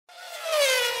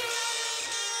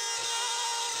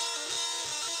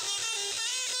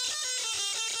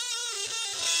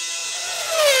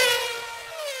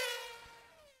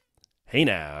Hey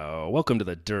now, welcome to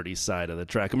the dirty side of the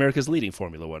track, America's leading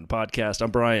Formula One podcast. I'm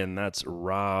Brian, that's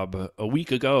Rob. A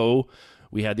week ago,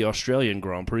 we had the Australian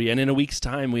Grand Prix, and in a week's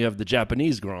time, we have the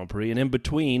Japanese Grand Prix, and in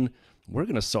between, we're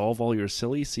going to solve all your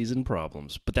silly season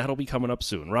problems. But that'll be coming up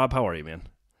soon. Rob, how are you, man?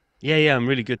 Yeah, I'm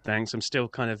really good, thanks. I'm still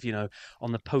kind of,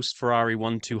 on the post-Ferrari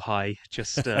one too high,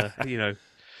 just,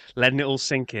 letting it all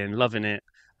sink in, loving it.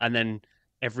 And then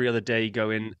every other day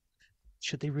going,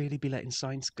 should they really be letting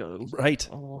Sainz go? Right.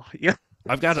 Oh, yeah.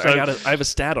 So I have a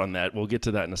stat on that. We'll get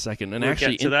to that in a second. And we'll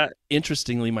actually, get to that.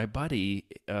 interestingly, my buddy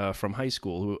from high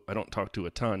school, who I don't talk to a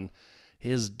ton,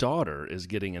 his daughter is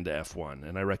getting into F1,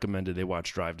 and I recommended they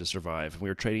watch Drive to Survive. And we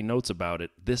were trading notes about it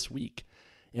this week.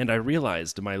 And I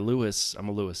realized I'm a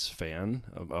Lewis fan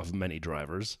of many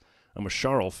drivers. I'm a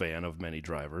Charles fan of many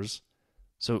drivers.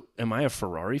 So am I a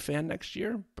Ferrari fan next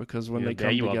year? Because when they There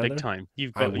come you are, big together, time. I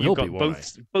You've will be, got won't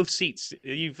I? both seats.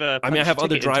 You've I mean, I punched have your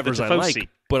other ticket into drivers the I Tifosi. like,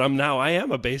 but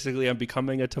I'm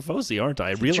becoming a Tifosi, aren't I? I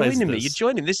You're realize joining me. You're this.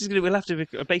 joining. This is gonna. We'll have to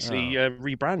basically Oh,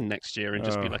 rebrand next year and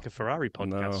just be oh, like a Ferrari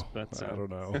podcast. no, But I don't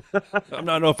know. I'm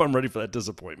not know if I'm ready for that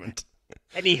disappointment.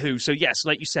 anywho, so yes,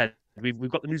 like you said,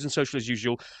 we've got the news and social as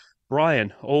usual.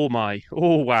 Brian, oh my,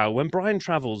 oh wow! When Brian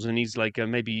travels and he's like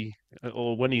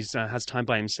or when he's has time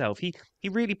by himself, he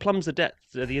really plumbs the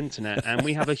depth of the internet. And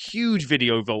we have a huge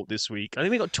video vault this week. I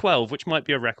think we got 12, which might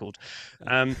be a record.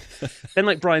 Um, then,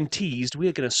 like Brian teased, we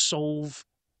are going to solve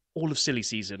all of silly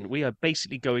season. We are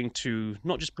basically going to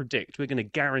not just predict, we're going to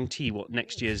guarantee what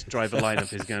next year's driver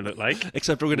lineup is going to look like.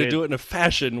 Except we're going to With do it in a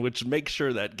fashion which makes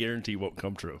sure that guarantee won't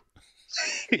come true.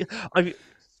 I,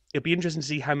 it'll be interesting to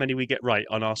see how many we get right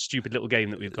on our stupid little game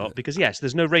that we've got. Because yes,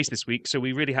 there's no race this week, so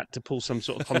we really had to pull some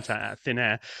sort of contact out of thin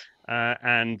air,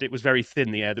 and it was very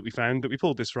thin the air that we found that we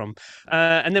pulled this from.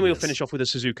 And then we'll Yes. finish off with a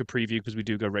Suzuka preview because we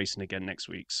do go racing again next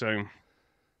week. So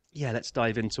yeah, let's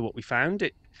dive into what we found.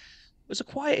 It was a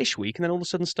quietish week, and then all of a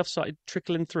sudden stuff started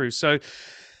trickling through. So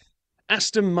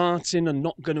Aston Martin are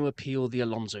not going to appeal the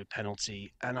Alonso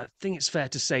penalty, and I think it's fair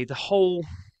to say the whole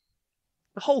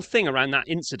thing around that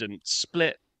incident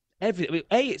split everything.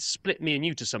 It split me and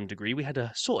you to some degree. We had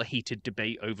a sort of heated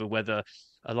debate over whether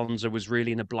Alonso was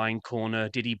really in a blind corner.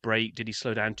 Did he brake? Did he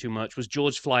slow down too much? Was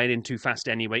George flying in too fast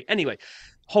anyway? Anyway,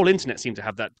 whole internet seemed to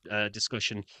have that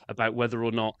discussion about whether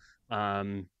or not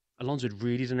Alonso had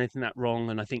really done anything that wrong.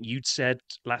 And I think you'd said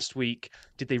last week,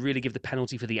 did they really give the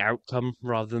penalty for the outcome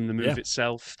rather than the Yeah. move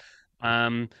itself?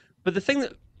 But the thing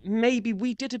that maybe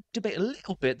we did debate a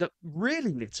little bit that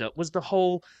really lit up was the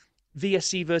whole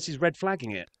VSC versus red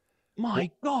flagging it. Well,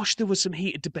 My gosh, there was some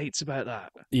heated debates about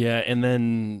that. yeah, and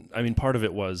then I mean, part of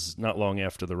it was not long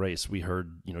after the race, we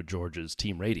heard George's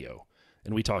team radio,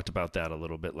 and we talked about that a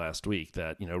little bit last week.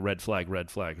 That red flag, red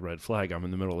flag, red flag. I'm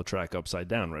in the middle of the track, upside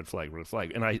down, red flag, red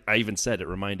flag. And I even said it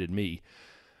reminded me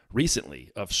recently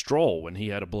of Stroll when he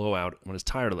had a blowout when his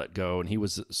tire let go, and he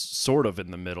was sort of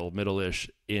in the middle-ish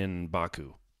in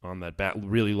Baku on that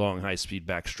really long high-speed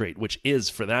back straight, which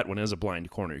is, for that one, is a blind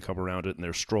corner. You come around it, and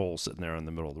there's Stroll sitting there in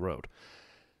the middle of the road.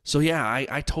 So yeah,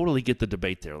 I totally get the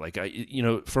debate there. Like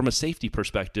from a safety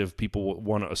perspective, people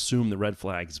want to assume the red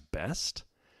flag's best,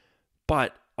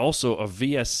 but also a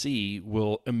VSC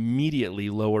will immediately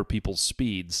lower people's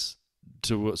speeds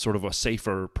to sort of a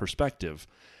safer perspective.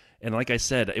 And like I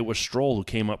said, it was Stroll who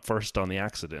came up first on the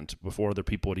accident before other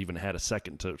people had even had a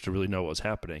second to really know what was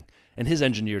happening. And his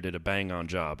engineer did a bang-on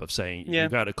job of saying, Yeah.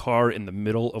 you've got a car in the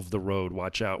middle of the road,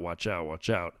 watch out, watch out,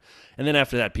 watch out. And then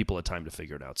after that, people had time to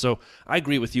figure it out. So I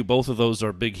agree with you. Both of those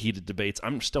are big, heated debates.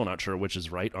 I'm still not sure which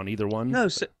is right on either one. No,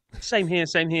 same here,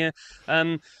 same here.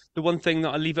 The one thing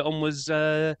that I leave it on was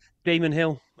Damon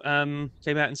Hill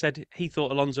came out and said he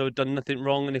thought Alonso had done nothing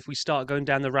wrong, and if we start going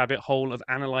down the rabbit hole of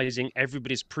analysing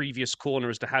everybody's previous corner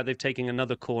as to how they've taken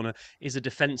another corner, is a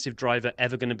defensive driver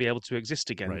ever going to be able to exist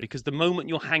again? Right. Because the moment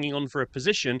you're hanging on for a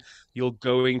position, you're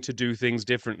going to do things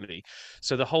differently.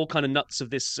 So the whole kind of nuts of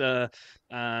this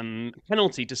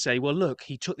penalty to say, well, look,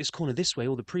 he took this corner this way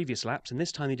all the previous laps, and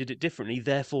this time he did it differently,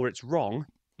 therefore it's wrong.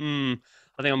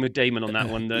 I think I'm with Damon on that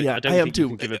one. Yeah, I don't I am think you too.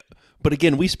 can give it. But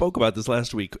again, we spoke about this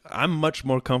last week. I'm much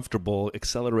more comfortable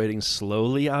accelerating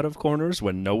slowly out of corners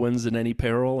when no one's in any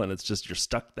peril and it's just you're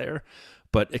stuck there.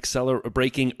 But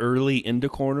braking early into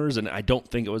corners, and I don't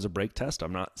think it was a brake test.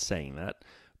 I'm not saying that.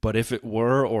 But if it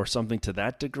were, or something to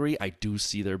that degree, I do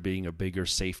see there being a bigger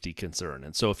safety concern.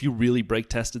 And so if you really brake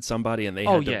tested somebody and they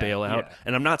had to bail out,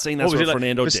 and I'm not saying that's what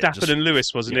Fernando did. Verstappen and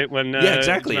Lewis, wasn't it? When yeah,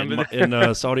 exactly,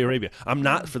 in Saudi Arabia. I'm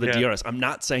not for the Yeah. DRS. I'm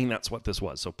not saying that's what this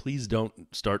was. So please don't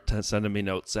start sending me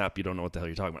notes, Zap. You don't know what the hell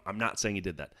you're talking about. I'm not saying he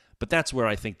did that. But that's where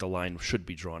I think the line should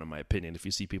be drawn, in my opinion, if you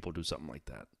see people do something like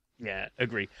that. Yeah,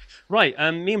 agree. Right,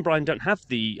 me and Brian don't have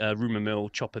the rumor mill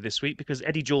chopper this week because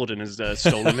Eddie Jordan has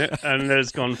stolen it and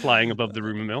has gone flying above the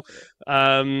rumor mill.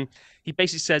 Um, he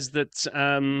basically says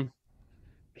that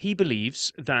he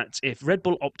believes that if Red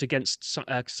Bull opt against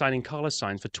signing Carlos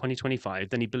Sainz for 2025,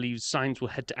 then he believes Sainz will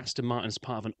head to Aston Martin as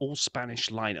part of an all-Spanish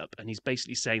lineup. And he's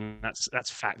basically saying that's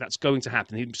fact. That's going to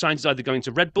happen. Sainz is either going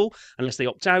to Red Bull unless they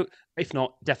opt out. If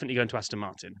not, definitely going to Aston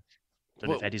Martin. Don't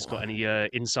know if Well, Eddie's got any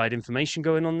inside information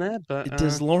going on there, but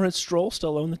does Lawrence Stroll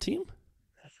still own the team?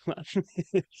 And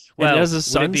well, does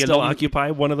his would it son be a still long?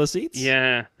 occupy one of the seats?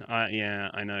 Yeah,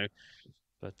 I know.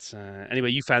 But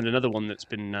anyway, you found another one that's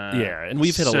been Yeah, and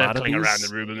we've hit a lot of circling around the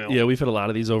these. rumor mill. Yeah, we've hit a lot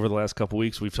of these over the last couple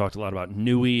weeks. We've talked a lot about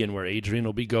Newey and where Adrian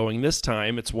will be going. This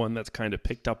time, it's one that's kind of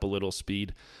picked up a little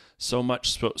speed, so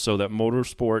much so that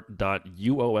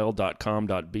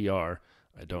motorsport.uol.com.br.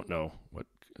 I don't know what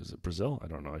is it. Brazil? I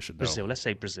don't know. I should know. Brazil. Let's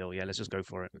say Brazil. Yeah, let's just go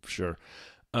for it. Sure.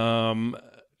 Um,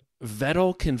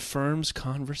 Vettel confirms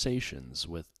conversations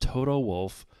with Toto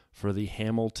Wolff for the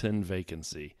Hamilton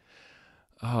vacancy.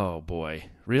 Oh boy,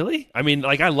 really? I mean,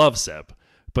 like I love Seb,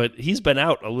 but he's been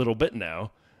out a little bit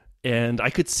now, and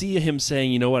I could see him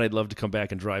saying, you know what, I'd love to come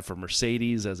back and drive for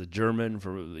Mercedes as a German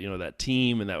for that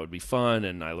team, and that would be fun.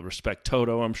 And I respect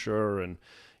Toto, I'm sure, and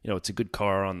it's a good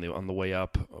car on the way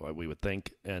up, we would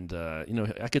think, and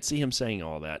I could see him saying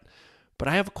all that. But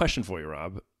I have a question for you,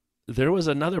 Rob. There was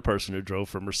another person who drove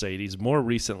for Mercedes more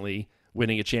recently,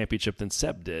 winning a championship than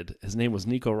Seb did. His name was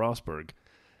Nico Rosberg.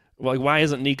 Like, why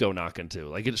isn't Nico knocking too?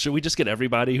 Like, should we just get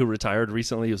everybody who retired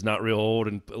recently who's not real old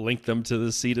and link them to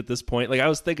the seat at this point? Like, I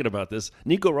was thinking about this.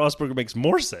 Nico Rosberg makes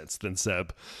more sense than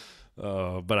Seb,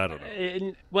 but I don't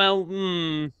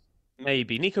know.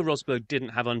 Maybe. Nico Rosberg didn't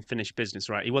have unfinished business,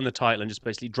 right? He won the title and just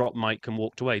basically dropped Mike and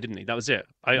walked away, didn't he? That was it.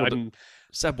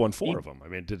 Seb won four of them. I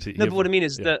mean, did he? No, but what I mean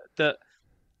is that.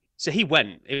 So he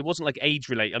went. It wasn't like age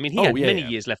related. I mean, he had many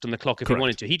years left on the clock if he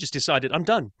wanted to. He just decided, I'm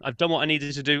done. I've done what I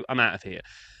needed to do. I'm out of here.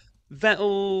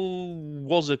 Vettel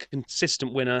was a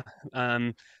consistent winner.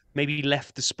 Maybe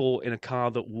left the sport in a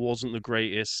car that wasn't the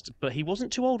greatest, but he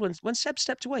wasn't too old when Seb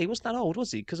stepped away. He wasn't that old,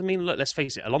 was he? Because I mean, look, let's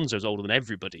face it, Alonso's older than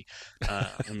everybody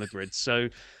on the grid. So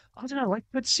I don't know. I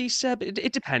could see Seb.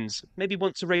 It depends. Maybe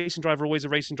once a racing driver, always a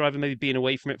racing driver. Maybe being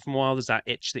away from it for a while, there's that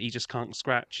itch that he just can't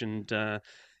scratch, and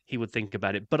he would think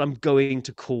about it. But I'm going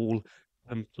to call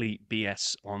complete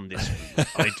BS on this one.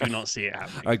 I do not see it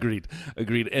happening.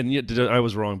 Agreed. And yet, I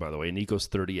was wrong, by the way. Nico's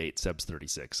 38, Seb's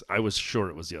 36. I was sure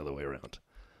it was the other way around.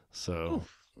 So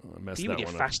I messed you that get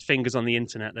one fast fingers on the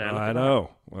internet there. I know.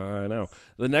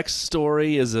 The next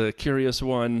story is a curious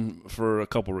one for a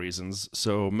couple reasons.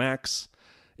 So Max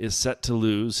is set to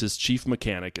lose his chief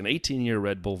mechanic, an 18-year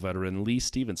Red Bull veteran, Lee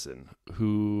Stevenson,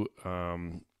 who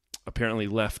apparently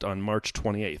left on March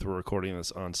 28th. We're recording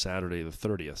this on Saturday the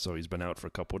 30th, so he's been out for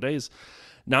a couple of days.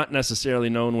 Not necessarily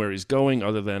known where he's going,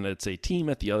 other than it's a team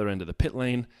at the other end of the pit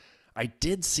lane. I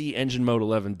did see Engine Mode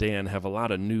 11 Dan have a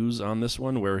lot of news on this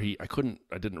one where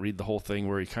I didn't read the whole thing,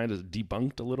 where he kind of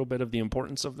debunked a little bit of the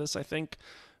importance of this, I think.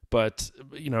 But,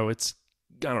 it's,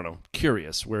 I don't know,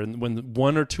 curious, where when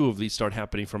one or two of these start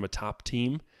happening from a top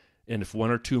team, and if one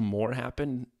or two more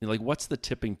happen, like, what's the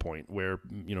tipping point where,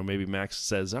 maybe Max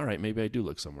says, all right, maybe I do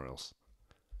look somewhere else?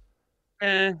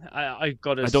 I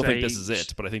gotta say, I don't think this is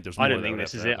it, but I think there's more. I don't think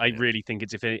this is it. I really think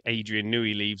it's if Adrian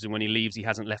Newey leaves, and when he leaves, he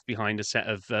hasn't left behind a set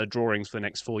of drawings for the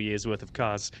next 4 years worth of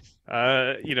cars.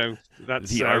 That's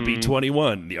the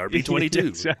RB21, the RB22.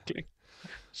 Exactly.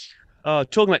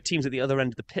 Talking about teams at the other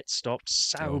end of the pit stop,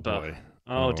 Sauber.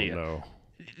 Oh dear. No.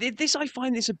 I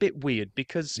find this a bit weird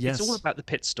because it's all about the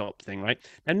pit stop thing, right?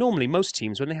 Now, normally most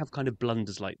teams, when they have kind of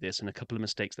blunders like this and a couple of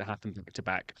mistakes that happen back to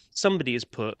back, somebody is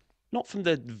put, not from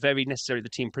the very necessarily the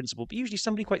team principal, but usually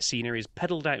somebody quite senior is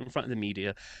peddled out in front of the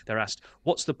media. They're asked,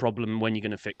 what's the problem? When you're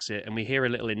going to fix it? And we hear a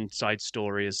little inside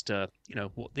story as to,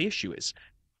 what the issue is.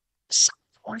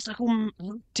 It's like all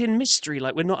in mystery,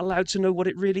 like we're not allowed to know what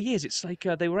it really is. It's like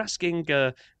they were asking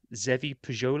Zevi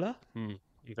Pujola.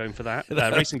 You're going for that?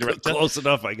 Racing director. Close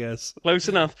enough, I guess. Close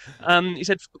enough. He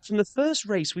said, from the first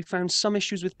race, we found some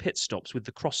issues with pit stops with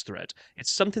the cross thread.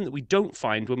 It's something that we don't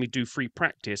find when we do free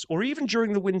practice or even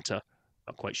during the winter.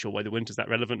 Not quite sure why the winter's that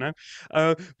relevant now.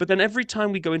 But then every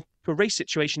time we go into a race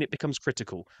situation, it becomes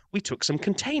critical. We took some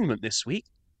containment this week.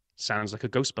 Sounds like a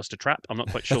Ghostbuster trap. I'm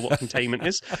not quite sure what containment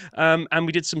is. And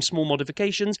we did some small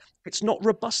modifications. It's not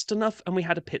robust enough, and we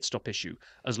had a pit stop issue.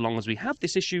 As long as we have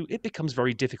this issue, it becomes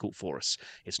very difficult for us.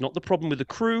 It's not the problem with the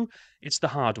crew, it's the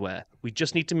hardware. We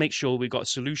just need to make sure we've got a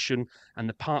solution, and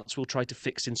the parts we'll try to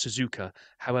fix in Suzuka.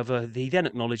 However, they then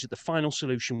acknowledge that the final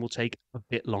solution will take a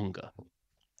bit longer.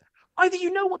 either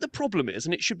you know what the problem is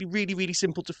and it should be really, really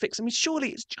simple to fix. I mean, surely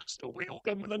it's just a wheel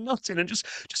gun with a nut in, and just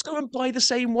go and buy the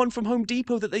same one from Home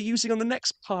Depot that they're using on the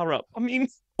next car up. I mean,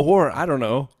 Or, I don't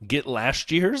know, get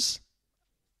last year's.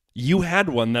 You had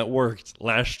one that worked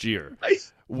last year.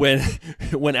 When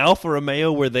when Alfa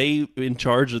Romeo were they in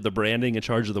charge of the branding, in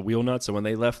charge of the wheel nuts, and when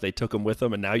they left, they took them with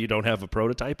them, and now you don't have a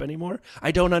prototype anymore?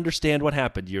 I don't understand what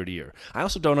happened year to year. I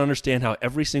also don't understand how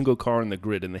every single car in the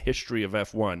grid in the history of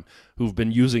F1 who've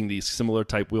been using these similar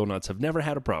type wheel nuts have never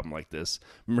had a problem like this.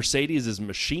 Mercedes has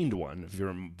machined one, if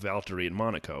you're Valtteri in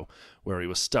Monaco, where he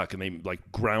was stuck, and they like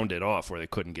ground it off where they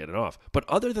couldn't get it off. But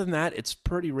other than that, it's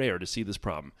pretty rare to see this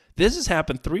problem. This has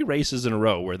happened 3 races in a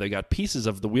row where they got pieces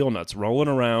of the wheel nuts rolling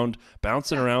around,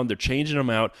 bouncing around, they're changing them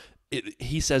out.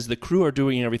 He says the crew are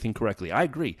doing everything correctly. I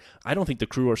agree. I don't think the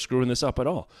crew are screwing this up at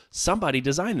all. Somebody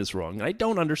designed this wrong. And I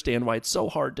don't understand why it's so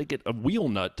hard to get a wheel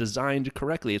nut designed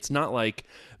correctly. It's not like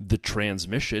the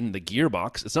transmission, the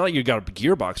gearbox. It's not like you got a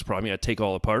gearbox problem. You got to take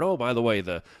all apart. Oh, by the way,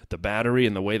 the battery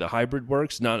and the way the hybrid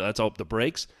works. No, that's all the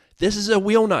brakes. This is a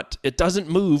wheel nut. It doesn't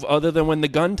move other than when the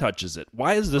gun touches it.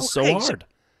 Why is this so hard?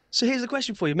 So here's the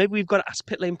question for you. Maybe we've got to ask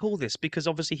Pit Lane Paul this, because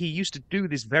obviously he used to do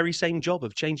this very same job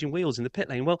of changing wheels in the pit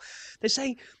lane. Well, they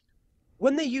say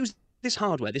when they use this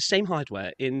hardware, this same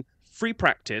hardware, in free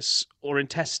practice or in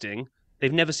testing,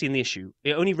 they've never seen the issue.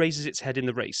 It only raises its head in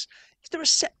the race. Is there a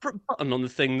separate button on the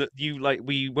thing that you like?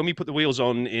 When we put the wheels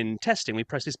on in testing, we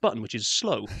press this button, which is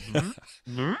slow.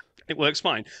 It works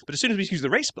fine. But as soon as we use the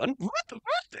race button,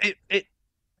 it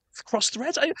cross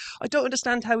threads. I don't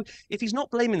understand how, if he's not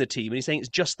blaming the team and he's saying it's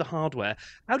just the hardware,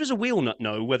 how does a wheel nut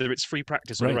know whether it's free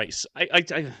practice or race?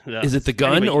 Is it the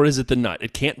gun or is it the nut?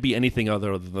 It can't be anything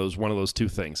other than one of those two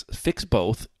things. Fix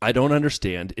both. I don't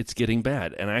understand. It's getting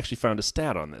bad. And I actually found a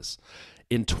stat on this.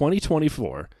 In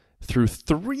 2024, through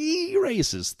 3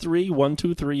 races, 3,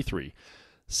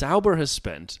 Sauber has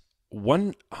spent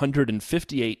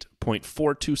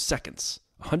 158.42 seconds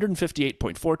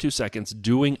 158.42 seconds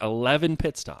doing 11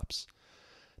 pit stops.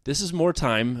 This is more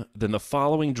time than the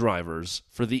following drivers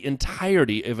for the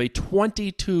entirety of a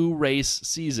 22-race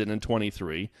season in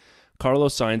 23.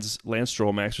 Carlos Sainz, Lance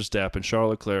Stroll, Max Verstappen,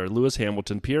 Charles Leclerc, Lewis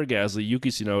Hamilton, Pierre Gasly,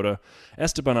 Yuki Tsunoda,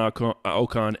 Esteban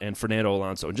Ocon, and Fernando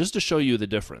Alonso. And just to show you the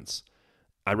difference,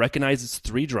 I recognize it's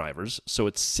 3 drivers, so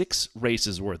it's 6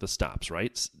 races worth of stops,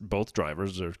 right? Both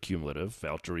drivers are cumulative,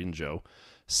 Valtteri and Joe.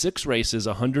 6 races,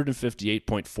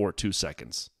 158.42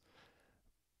 seconds.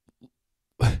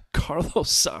 Carlos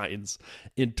Sainz,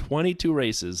 in 22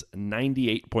 races,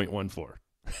 98.14.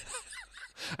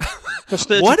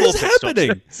 What is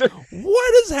happening?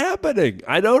 What is happening?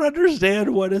 I don't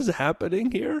understand what is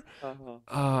happening here.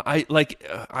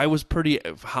 I was pretty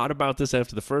hot about this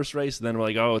after the first race, and then we're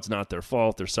like, oh, it's not their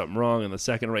fault. There's something wrong in the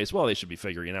second race. Well, they should be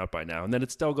figuring it out by now. And then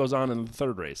it still goes on in the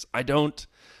third race.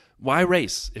 Why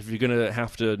race if you're going to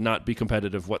have to not be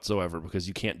competitive whatsoever because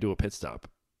you can't do a pit stop?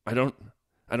 I don't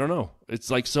know. It's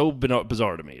like so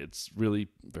bizarre to me. It's really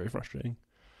very frustrating.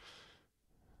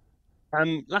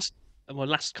 Last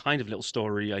kind of little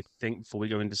story, I think, before we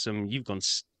go into some, you've gone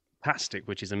fantastic,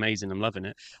 which is amazing. I'm loving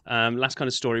it. Last kind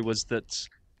of story was that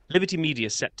Liberty Media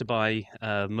set to buy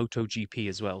MotoGP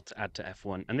as well to add to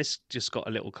F1. And this just got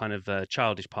a little kind of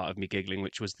childish part of me giggling,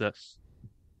 which was that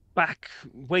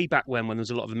way back when there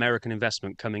was a lot of American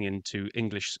investment coming into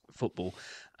English football,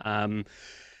 the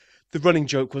running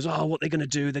joke was, oh, what they're going to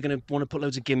do, they're going to want to put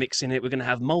loads of gimmicks in it, we're going to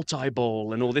have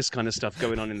multi-ball and all this kind of stuff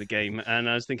going on in the game. And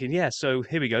I was thinking, yeah, so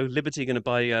here we go, Liberty are going to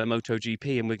buy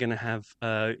MotoGP, and we're going to have,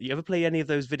 you ever play any of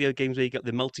those video games where you got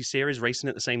the multi-series racing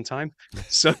at the same time?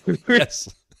 So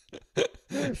yes.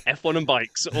 F1 and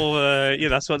bikes, or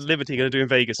that's what Liberty are going to do in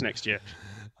Vegas next year.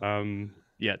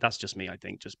 Yeah, that's just me, I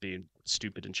think, just being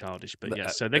stupid and childish. But yeah,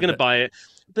 so they're going to buy it.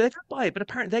 But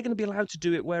apparently they're going to be allowed to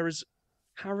do it, whereas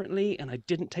apparently, and I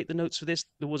didn't take the notes for this,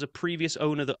 there was a previous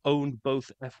owner that owned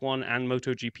both F1 and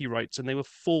MotoGP rights, and they were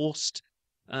forced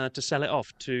to sell it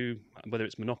off to, whether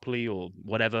it's Monopoly or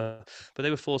whatever, but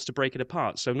they were forced to break it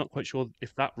apart. So I'm not quite sure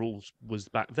if that rule was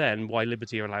back then, why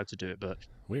Liberty are allowed to do it. But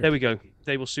Weird. There we go.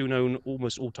 They will soon own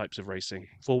almost all types of racing,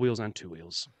 4 wheels and 2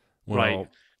 wheels. Well, right.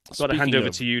 Got to hand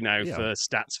over to you now for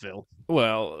Statsville.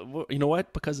 Well, you know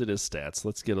what? Because it is stats,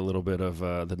 let's get a little bit of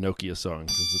the Nokia song,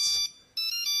 since it's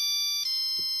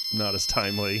not as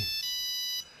timely.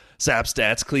 Sap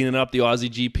Stats cleaning up the Aussie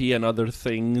GP and other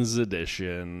things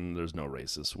edition. There's no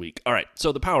race this week. All right,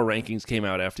 so the power rankings came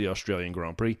out after the Australian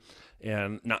Grand Prix,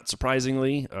 and not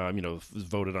surprisingly,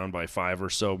 voted on by 5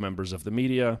 or so members of the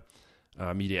media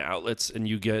outlets, and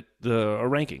you get a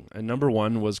ranking. And number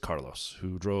 1 was Carlos,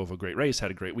 who drove a great race,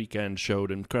 had a great weekend,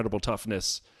 showed incredible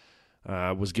toughness,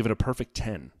 was given a perfect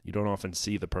 10. You don't often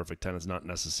see the perfect 10. It's not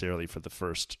necessarily for the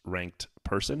first ranked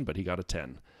person, but he got a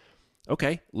 10.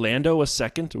 Okay, Lando was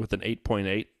second with an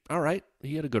 8.8. All right,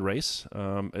 he had a good race.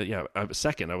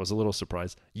 Second. I was a little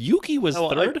surprised. Yuki was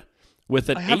third with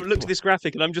an 8. I haven't looked at this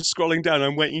graphic, and I'm just scrolling down.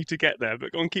 I'm waiting you to get there,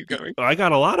 but go on, keep going. I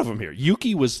got a lot of them here.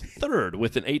 Yuki was third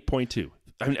with an 8.2.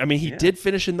 I mean, he did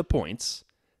finish in the points,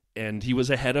 and he was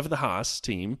ahead of the Haas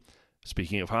team.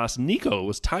 Speaking of Haas, Nico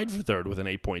was tied for third with an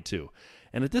 8.2.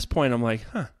 And at this point, I'm like,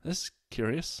 this is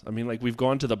curious. I mean, like, we've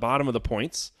gone to the bottom of the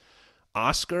points.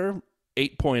 Oscar,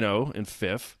 8.0 in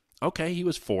fifth. Okay, he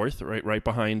was fourth, right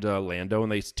behind Lando,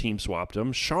 and they team swapped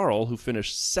him. Charles, who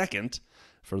finished second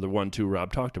for the 1-2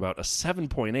 Rob talked about, a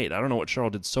 7.8. I don't know what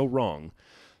Charles did so wrong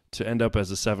to end up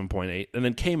as a 7.8. And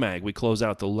then K-Mag, we close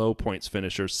out the low points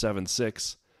finisher,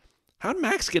 7.6. How did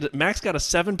Max get it? Max got a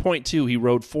 7.2. He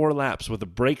rode 4 laps with a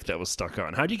brake that was stuck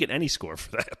on. How do you get any score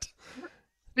for that?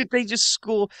 Did they just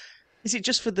score? Is it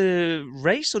just for the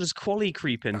race, or does quali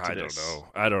creep into this?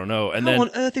 I don't know. And How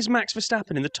on earth is Max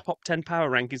Verstappen in the top 10 power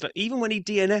rankings? Like, even when he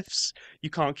DNFs,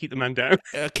 you can't keep the man down.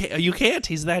 You can't.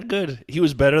 He's that good. He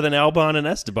was better than Albon and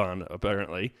Esteban,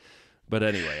 apparently. But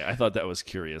anyway, I thought that was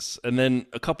curious. And then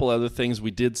a couple other things we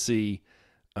did see.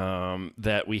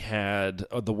 That we had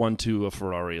the 1-2 of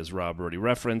Ferrari, as Rob already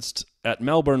referenced. At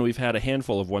Melbourne, we've had a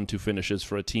handful of 1-2 finishes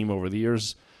for a team over the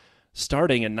years,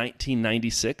 starting in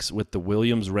 1996 with the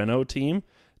Williams-Renault team,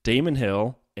 Damon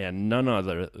Hill, and none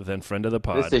other than friend of the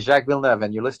pod. This is Jacques Villeneuve,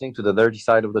 and you're listening to the dirty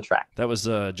side of the track. That was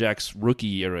Jack's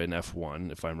rookie era in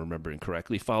F1, if I'm remembering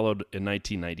correctly, followed in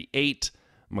 1998.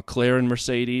 McLaren,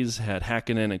 Mercedes had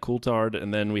Hakkinen and Coulthard,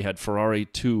 and then we had Ferrari,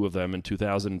 2 of them in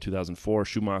 2000 and 2004,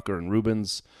 Schumacher and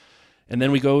Rubens. And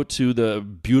then we go to the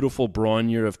beautiful Braun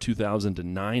year of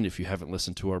 2009. If you haven't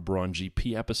listened to our Braun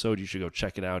GP episode, you should go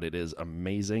check it out. It is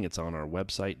amazing. It's on our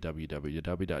website,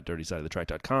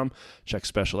 www.dirtysideofthetrack.com. Check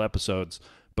special episodes.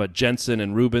 But Jensen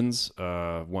and Rubens,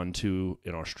 1-2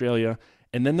 in Australia.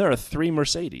 And then there are 3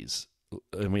 Mercedes.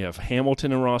 And we have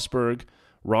Hamilton and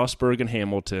Rosberg and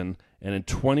Hamilton. And in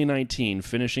 2019,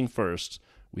 finishing first,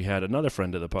 we had another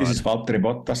friend of the pod. This is Valtteri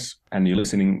Bottas, and you're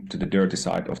listening to the dirty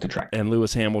side of the track. And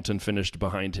Lewis Hamilton finished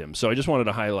behind him. So I just wanted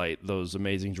to highlight those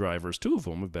amazing drivers, 2 of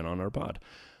whom have been on our pod.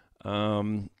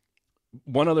 One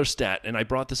other stat, and I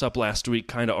brought this up last week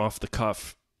kind of off the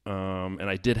cuff, and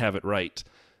I did have it right.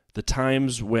 The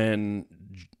times when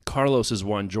Carlos has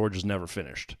won, George has never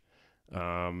finished.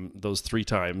 Those 3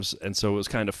 times, and so it was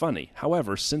kind of funny.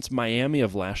 However, since Miami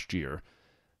of last year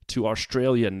to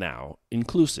Australia now,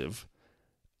 inclusive,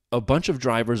 a bunch of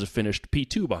drivers have finished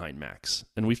P2 behind Max,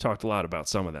 and we've talked a lot about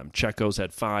some of them. Checo's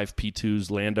had 5 P2s,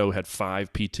 Lando had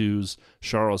 5 P2s,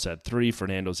 Charles had 3,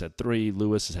 Fernando's had 3,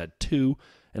 Lewis has had 2,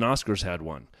 and Oscar's had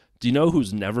 1. Do you know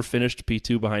who's never finished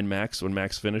P2 behind Max when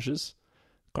Max finishes?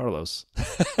 Carlos.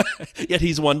 Yet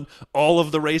he's won all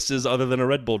of the races other than a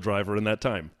Red Bull driver in that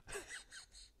time.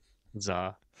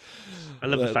 Bizarre. I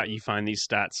love the fact you find these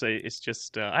stats. It's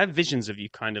just I have visions of you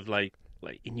kind of like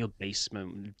in your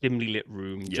basement, dimly lit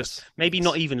room, just maybe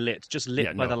not even lit, just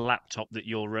lit by the laptop that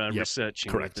you're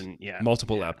researching. Correct. With, and,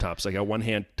 multiple laptops. I got one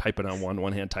hand typing on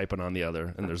one hand typing on the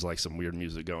other, and there's like some weird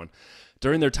music going.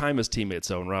 During their time as teammates,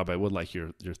 though, and Rob, I would like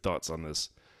your thoughts on this.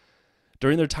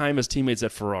 During their time as teammates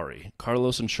at Ferrari,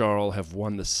 Carlos and Charles have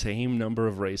won the same number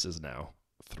of races now,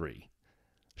 3.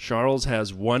 Charles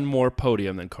has 1 more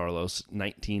podium than Carlos,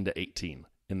 19-18,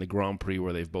 in the Grand Prix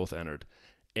where they've both entered.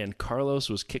 And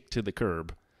Carlos was kicked to the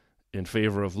curb in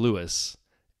favor of Lewis.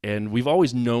 And we've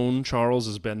always known Charles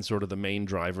has been sort of the main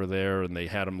driver there, and they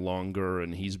had him longer,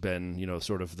 and he's been,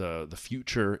 sort of the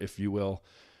future, if you will.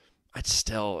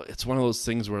 It's one of those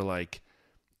things where, like,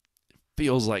 it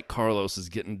feels like Carlos is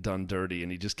getting done dirty,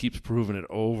 and he just keeps proving it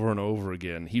over and over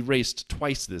again. He raced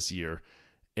twice this year.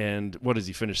 And what does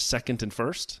he finish, second and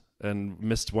first, and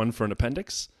missed 1 for an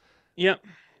appendix? Yep.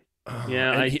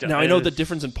 I know the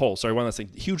difference in poles. Sorry, one last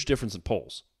thing. Huge difference in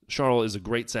poles. Charles is a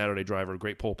great Saturday driver, a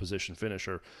great pole position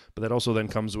finisher, but that also then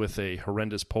comes with a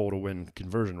horrendous pole to win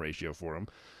conversion ratio for him.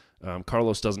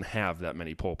 Carlos doesn't have that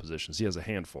many pole positions. He has a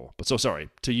handful. But so sorry,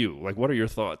 to you, like, what are your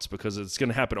thoughts? Because it's going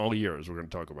to happen all year as we're going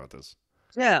to talk about this.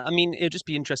 Yeah, I mean, it'd just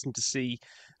be interesting to see.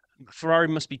 Ferrari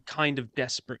must be kind of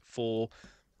desperate for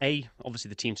obviously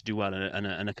the team to do well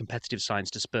and a competitive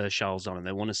science to spur Charles on, and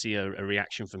they want to see a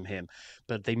reaction from him.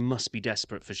 But they must be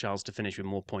desperate for Charles to finish with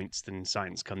more points than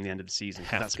Sainz come the end of the season.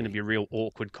 That's going to be a real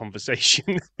awkward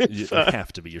conversation. You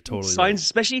have to be. You're totally Sainz, right.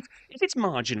 especially if it's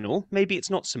marginal, maybe it's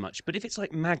not so much. But if it's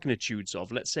like magnitudes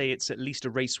of, let's say it's at least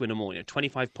a race win or more,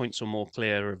 25 points or more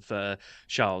clear of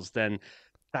Charles, then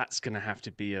that's going to have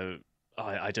to be a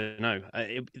I don't know.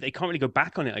 They can't really go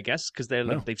back on it, I guess, because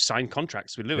No. they've signed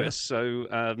contracts with Lewis. So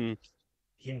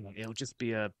yeah, it'll just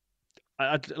be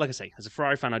like I say, as a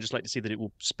Ferrari fan, I just like to see that it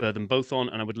will spur them both on,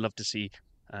 and I would love to see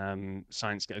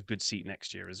Sainz get a good seat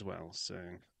next year as well. So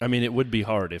I mean, it would be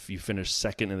hard if you finish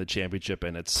second in the championship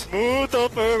and it's Smooth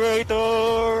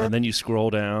operator. and then you scroll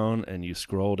down and you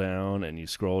scroll down and you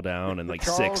scroll down and like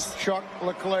Charles sixth. Chuck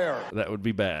Leclerc. That would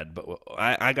be bad. But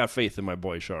I got faith in my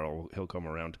boy Charles. He'll come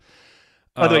around.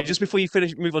 by the way, just before you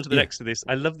move on to the yeah. next of this,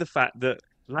 I love the fact that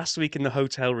last week in the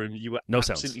hotel room, you were No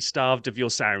absolutely sounds. starved of your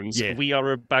sounds. Yeah. We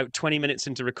are about 20 minutes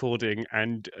into recording,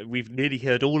 and we've nearly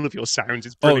heard all of your sounds.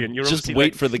 It's brilliant. You're just obviously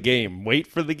wait for the game. Wait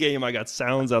for the game. I got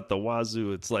sounds out the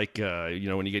wazoo. It's like,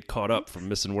 when you get caught up from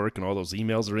missing work and all those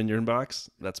emails are in your inbox.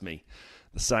 That's me.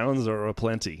 The sounds are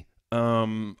aplenty.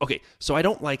 Okay, so I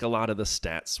don't like a lot of the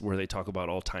stats where they talk about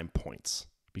all-time points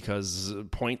because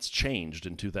points changed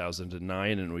in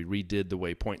 2009 and we redid the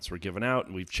way points were given out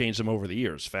and we've changed them over the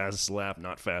years. Fastest lap,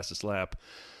 not fastest lap.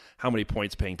 How many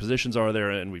points paying positions are there?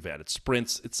 And we've added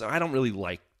sprints. I don't really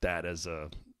like that as a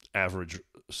average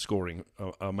scoring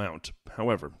amount.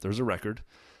 However, there's a record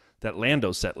that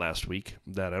Lando set last week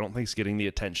that I don't think is getting the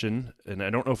attention, and I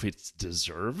don't know if it's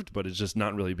deserved, but it's just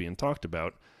not really being talked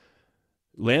about.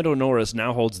 Lando Norris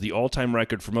now holds the all-time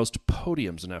record for most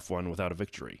podiums in F1 without a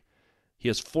victory. He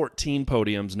has 14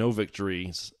 podiums, no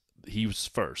victories. He was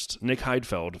first. Nick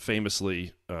Heidfeld,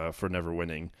 famously for never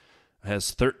winning,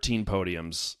 has 13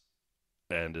 podiums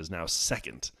and is now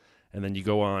second. And then you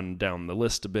go on down the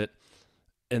list a bit.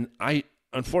 And I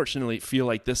unfortunately feel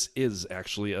like this is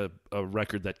actually a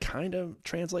record that kind of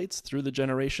translates through the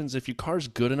generations. If your car's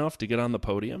good enough to get on the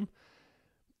podium,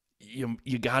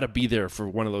 you got to be there for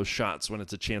one of those shots when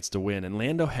it's a chance to win. And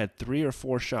Lando had 3 or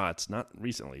 4 shots, not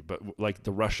recently, but like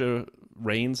the Russia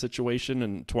rain situation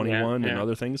in 21 and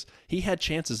other things. He had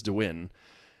chances to win.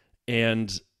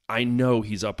 And I know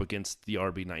he's up against the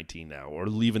RB19 now or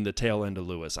leaving the tail end of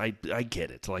Lewis. I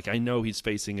get it. Like, I know he's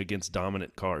facing against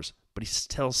dominant cars, but he's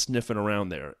still sniffing around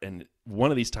there. And one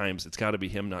of these times, it's got to be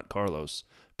him, not Carlos,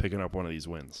 picking up one of these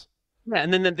wins. Yeah,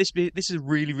 and then this is a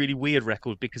really, really weird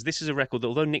record because this is a record that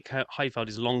although Nick Heidfeld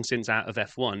is long since out of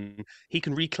F1, he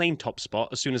can reclaim top spot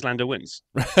as soon as Lando wins.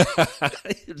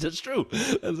 That's true.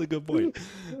 That's a good point.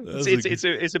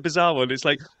 It's a bizarre one. It's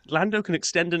like Lando can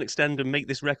extend and make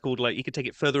this record like he could take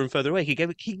it further and further away. He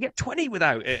can get 20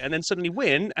 without it, and then suddenly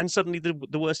win, and suddenly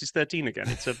the worst is 13 again.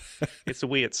 It's a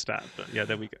weird stat, but yeah,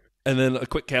 there we go. And then a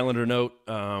quick calendar note: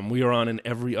 we are on an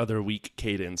every other week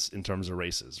cadence in terms of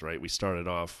races. Right, we started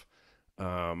off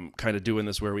kind of doing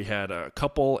this where we had a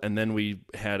couple, and then we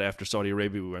had after Saudi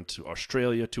Arabia, we went to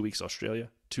Australia, 2 weeks Australia,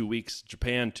 2 weeks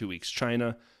Japan, 2 weeks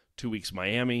China, 2 weeks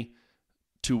Miami,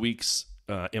 2 weeks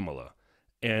Imola.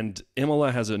 And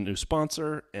Imola has a new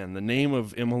sponsor, and the name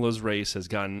of Imola's race has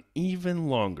gotten even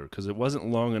longer because it wasn't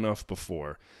long enough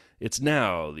before. It's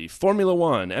now the Formula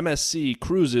One MSC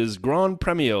Cruises Gran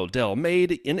Premio del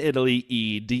Made in Italy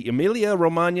e di Emilia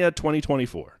Romagna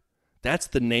 2024. That's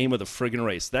the name of the friggin'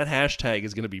 race. That hashtag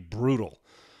is going to be brutal.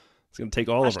 It's going to take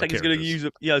all of our characters. Is going to use,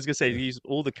 I was going to say, use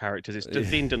all the characters. It's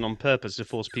being done on purpose to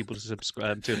force people to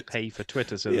subscribe to pay for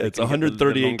Twitter. So yeah, it's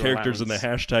 138 characters in the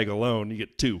hashtag alone. You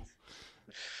get 2.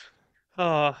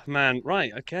 Oh man,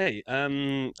 right, okay. I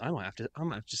might have to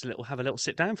just have a little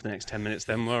sit down for the next 10 minutes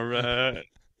then,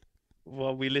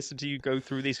 while we listen to you go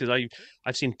through these because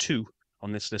I've seen 2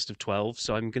 on this list of 12,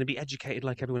 so I'm going to be educated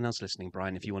like everyone else listening.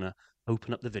 Brian, if you want to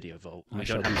open up the video vault, we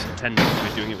don't have to pretend that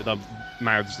we're doing it with our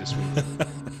mouths this week.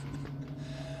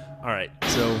 All right,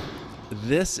 so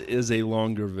this is a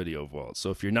longer video vault.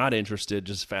 So if you're not interested,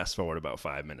 just fast forward about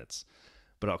 5 minutes.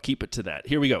 But I'll keep it to that.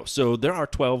 Here we go. So there are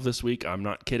 12 this week. I'm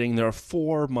not kidding. There are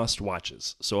 4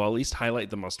 must-watches. So I'll at least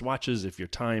highlight the must-watches. If your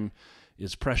time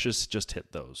is precious, just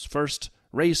hit those. First,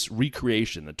 race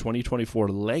recreation, the 2024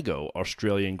 Lego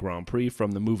Australian Grand Prix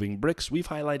from the Moving Bricks. We've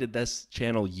highlighted this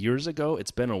channel years ago.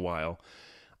 It's been a while.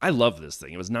 I love this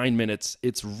thing. It was 9 minutes.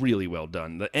 It's really well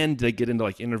done. The end, they get into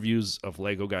like interviews of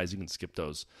Lego guys. You can skip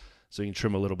those, so you can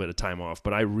trim a little bit of time off.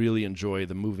 But I really enjoy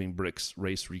the Moving Bricks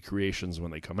race recreations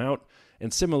when they come out.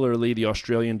 And similarly, the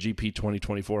Australian GP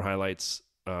 2024 highlights,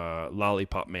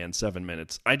 Lollipop Man, 7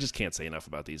 minutes. I just can't say enough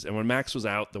about these. And when Max was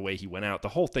out, the way he went out, the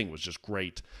whole thing was just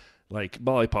great. Like,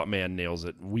 Lollipop Man nails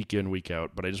it week in, week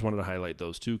out. But I just wanted to highlight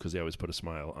those 2 because they always put a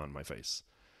smile on my face.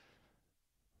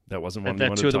 That wasn't one.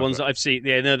 They're 2 of the ones that I've seen.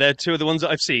 Yeah, no, they're 2 of the ones that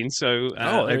I've seen. So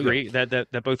I agree. They're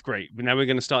both great. But now we're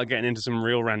going to start getting into some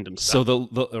real random stuff. So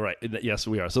right, yes,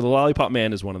 we are. So the Lollipop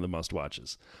Man is one of the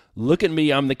must-watches. Look at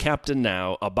Me, I'm the Captain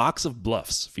Now, A Box of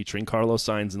Bluffs, featuring Carlos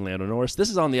Sainz and Lando Norris. This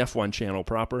is on the F1 channel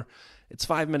proper, It's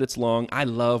 5 minutes long. I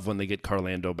love when they get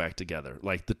Carlando back together.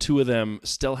 Like, the two of them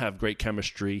still have great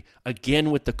chemistry.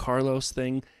 Again, with the Carlos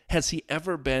thing, has he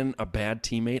ever been a bad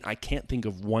teammate? I can't think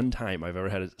of one time I've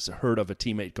ever heard of a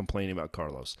teammate complaining about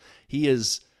Carlos. He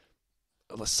is...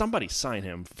 Somebody sign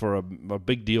him for a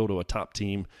big deal to a top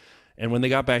team. And when they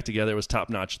got back together, it was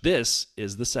top-notch. This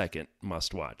is the second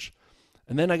must-watch.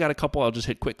 And then I got a couple I'll just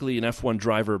hit quickly. An F1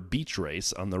 driver beach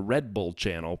race on the Red Bull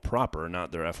channel proper,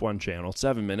 not their F1 channel.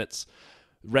 7 minutes.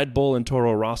 Red Bull and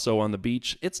Toro Rosso on the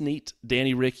beach. It's neat.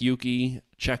 Danny, Rick, Yuki,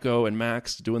 Checo, and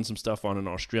Max doing some stuff on an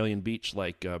Australian beach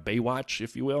like Baywatch,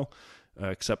 if you will.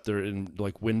 Except they're in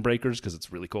like windbreakers because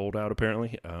it's really cold out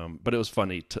apparently. But it was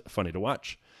funny to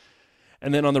watch.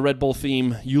 And then on the Red Bull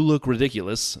theme, You Look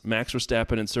Ridiculous, Max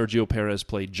Verstappen and Sergio Perez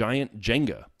play Giant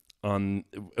Jenga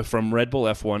from Red Bull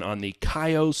F1 on the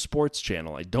Kaio Sports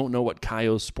channel. I don't know what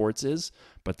Kaio Sports is,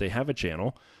 but they have a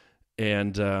channel.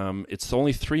 And it's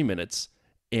only 3 minutes.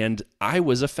 And I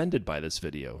was offended by this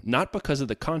video, not because of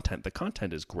the content. The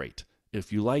content is great.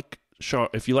 If you like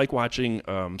watching,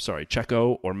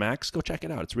 Checo or Max, go check it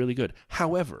out. It's really good.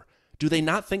 However, do they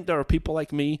not think there are people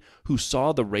like me who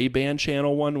saw the Ray-Ban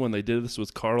channel one when they did this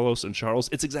with Carlos and Charles?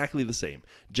 It's exactly the same.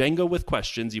 Jenga with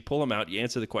questions. You pull them out. You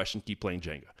answer the question. Keep playing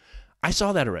Jenga. I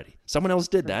saw that already. Someone else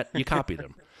did that. You copied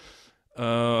them.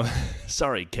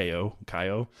 Sorry,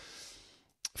 Kaio.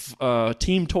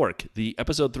 Team Torque, the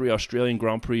Episode 3 Australian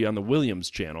Grand Prix on the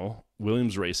Williams channel.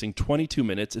 Williams Racing, 22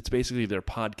 minutes. It's basically their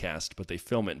podcast, but they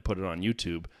film it and put it on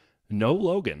YouTube. No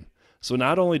Logan. So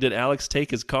not only did Alex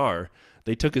take his car,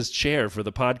 they took his chair for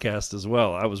the podcast as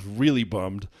well. I was really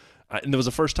bummed. And it was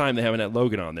the first time they haven't had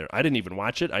Logan on there. I didn't even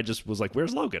watch it. I just was like,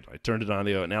 where's Logan? I turned it on,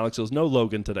 and Alex goes, no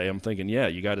Logan today. I'm thinking, yeah,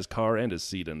 you got his car and his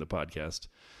seat in the podcast.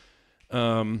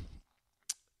 And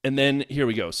then here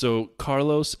we go. So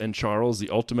Carlos and Charles,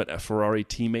 the Ultimate Ferrari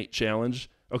Teammate Challenge.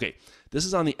 Okay, this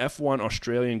is on the F1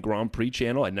 Australian Grand Prix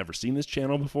channel. I'd never seen this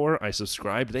channel before. I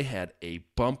subscribed. They had a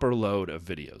bumper load of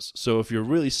videos. So if you're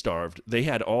really starved, they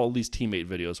had all these teammate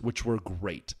videos, which were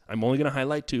great. I'm only going to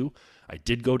highlight 2. I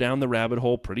did go down the rabbit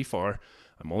hole pretty far.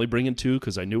 I'm only bringing 2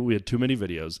 because I knew we had too many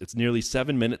videos. It's nearly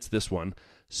 7 minutes, this one.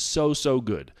 So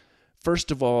good.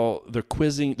 First of all, they're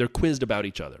quizzed about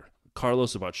each other.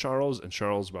 Carlos about Charles and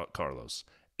Charles about Carlos.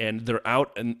 And they're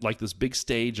out in like this big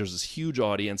stage. There's this huge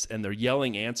audience, and they're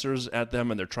yelling answers at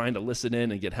them, and they're trying to listen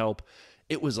in and get help.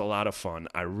 It was a lot of fun.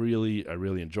 I really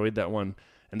enjoyed that one.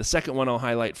 And the second one I'll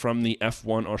highlight from the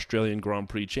F1 Australian Grand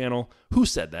Prix channel. Who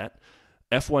said that?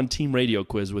 F1 Team Radio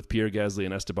Quiz with Pierre Gasly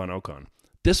and Esteban Ocon.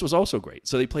 This was also great.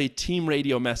 So they played team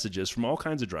radio messages from all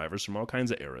kinds of drivers, from all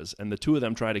kinds of eras, and the two of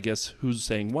them try to guess who's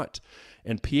saying what.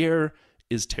 And Pierre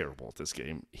is terrible at this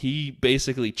game. He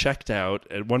basically checked out.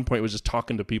 At one point was just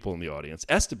talking to people in the audience.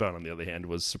 Esteban, on the other hand,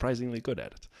 was surprisingly good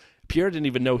at it. Pierre didn't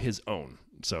even know his own.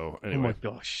 So anyway. Oh my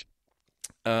gosh.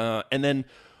 And then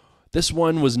this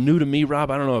one was new to me,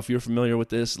 Rob. I don't know if you're familiar with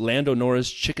this. Lando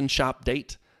Norris chicken shop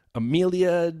date.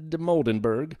 Amelia de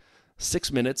Moldenberg.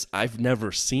 6 minutes. I've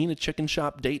never seen a chicken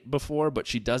shop date before, but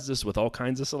she does this with all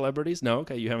kinds of celebrities. No?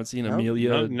 Okay, you haven't seen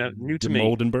Amelia new de to me.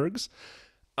 Moldenbergs?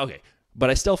 Okay. But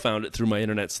I still found it through my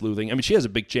internet sleuthing. I mean, she has a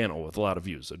big channel with a lot of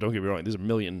views, so don't get me wrong. These are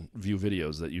million view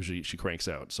videos that usually she cranks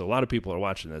out. So a lot of people are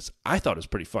watching this. I thought it was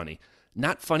pretty funny.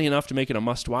 Not funny enough to make it a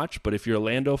must-watch, but if you're a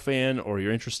Lando fan or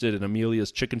you're interested in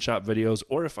Amelia's chicken shop videos,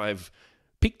 or if I've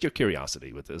piqued your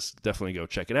curiosity with this, definitely go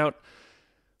check it out.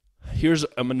 Here's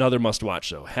another must-watch,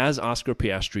 though. Has Oscar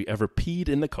Piastri ever peed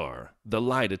in the car? The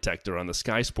lie detector on the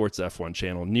Sky Sports F1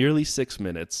 channel, nearly 6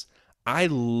 minutes. I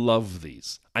love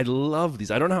these. I don't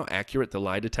know how accurate the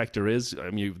lie detector is.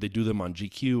 I mean, they do them on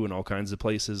GQ and all kinds of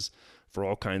places for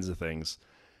all kinds of things.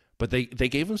 But they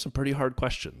gave him some pretty hard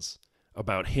questions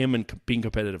about him and being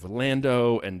competitive with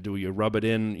Lando, and do you rub it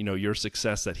in, your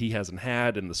success that he hasn't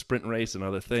had in the sprint race and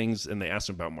other things. And they asked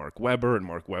him about Mark Webber and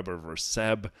Mark Webber versus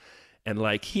Seb. And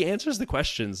he answers the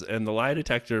questions, and the lie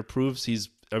detector proves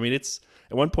it's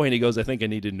at one point he goes, I think I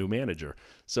need a new manager.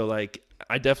 So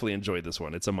I definitely enjoyed this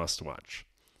one. It's a must watch.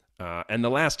 And the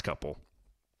last couple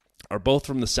are both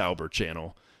from the Sauber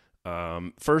channel.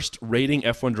 First, rating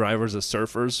F1 drivers as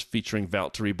surfers, featuring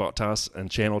Valtteri Bottas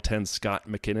and Channel 10 Scott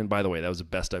McKinnon. By the way, that was the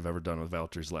best I've ever done with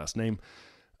Valtteri's last name.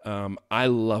 I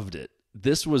loved it.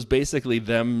 This was basically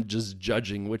them just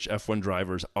judging which F1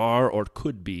 drivers are or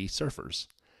could be surfers.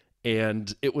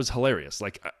 And it was hilarious.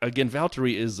 Again,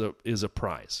 Valtteri is a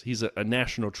prize. He's a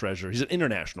national treasure. He's an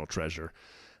international treasure.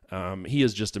 He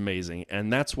is just amazing.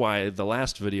 And that's why the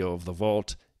last video of the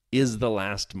Vault is the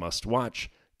last must-watch.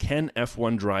 Can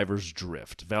F1 drivers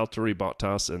drift? Valtteri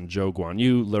Bottas and Zhou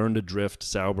Guanyu learn to drift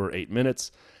Sauber 8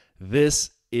 minutes.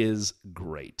 This is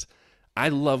great. I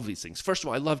love these things. First of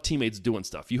all, I love teammates doing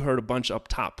stuff. You heard a bunch up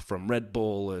top from Red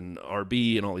Bull and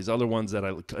RB and all these other ones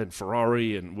and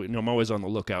Ferrari, and I'm always on the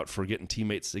lookout for getting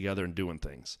teammates together and doing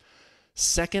things.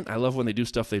 Second, I love when they do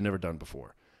stuff they've never done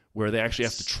before, where they actually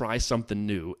have to try something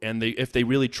new, and if they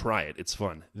really try it, it's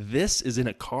fun. This is in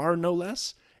a car, no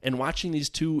less, and watching these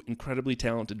two incredibly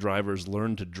talented drivers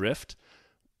learn to drift,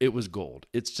 it was gold.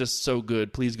 It's just so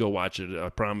good. Please go watch it. I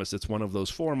promise it's one of those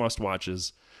 4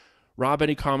 must-watches. Rob,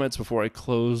 any comments before I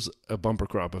close a bumper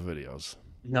crop of videos?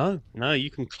 No,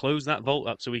 you can close that vault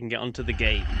up so we can get onto the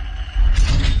game.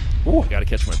 Oh, I got to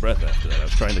catch my breath after that. I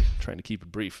was trying to keep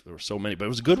it brief. There were so many, but it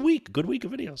was a good week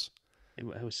of videos.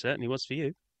 It certainly was for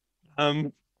you.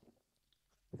 Now,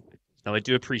 I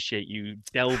do appreciate you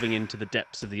delving into the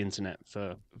depths of the internet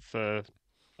for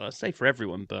I'll say for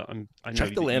everyone, but I know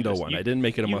check the Lando one. I didn't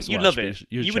make it a must-watch. You love it.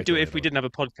 You would do it if we one. didn't have a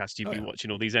podcast. You'd be watching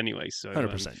all these anyway. So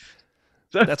 100%.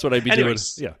 That's what I'd be doing.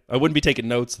 Yeah, I wouldn't be taking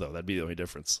notes though. That'd be the only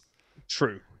difference.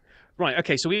 True. Right.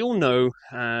 Okay. So we all know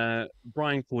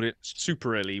Brian called it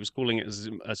super early. He was calling it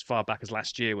as far back as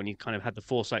last year when he kind of had the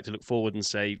foresight to look forward and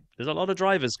say, "There's a lot of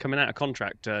drivers coming out of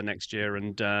contract next year,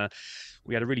 and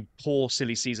we had a really poor,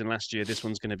 silly season last year. This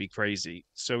one's going to be crazy."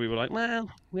 So we were like, "Well,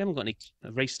 we haven't got any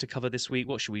race to cover this week.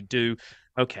 What should we do?"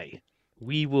 Okay,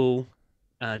 we will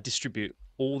distribute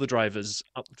all the drivers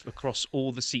up across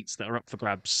all the seats that are up for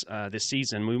grabs this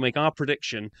season. We make our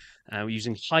prediction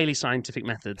using highly scientific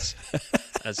methods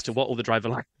as to what all the driver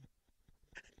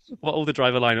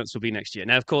lineups will be next year.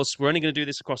 Now, of course, we're only going to do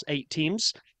this across 8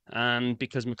 teams, and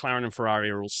because McLaren and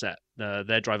Ferrari are all set,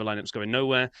 their driver lineups going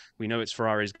nowhere. We know it's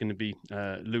Ferrari's going to be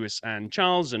Lewis and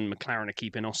Charles, and McLaren are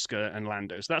keeping Oscar and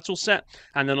Lando. So that's all set.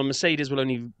 And then on Mercedes, we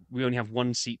only have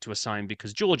 1 seat to assign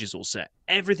because George is all set.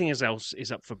 Everything else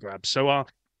is up for grabs. So our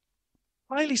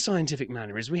highly scientific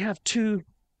manner is we have 2.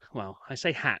 Well, I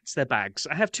say hats, they're bags.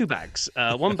 I have 2 bags.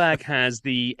 One bag has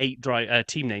the 8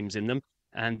 team names in them,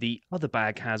 and the other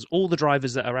bag has all the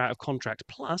drivers that are out of contract,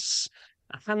 plus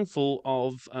a handful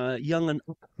of young and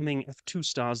upcoming F2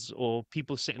 stars or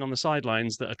people sitting on the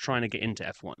sidelines that are trying to get into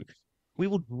F1. We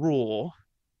will draw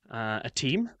a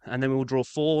team, and then we will draw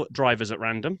 4 drivers at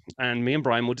random, and me and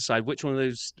Brian will decide which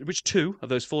 2 of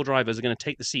those 4 drivers are going to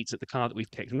take the seats at the car that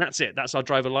we've picked, and that's it. That's our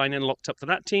driver line-in locked up for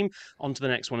that team, on to the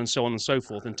next one, and so on and so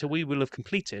forth, until we will have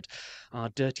completed our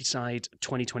Dirty Side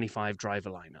 2025 driver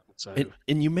lineup. So,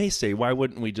 and you may say, why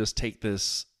wouldn't we just take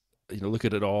this, look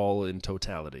at it all in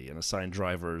totality and assign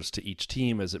drivers to each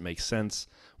team as it makes sense?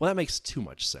 Well, that makes too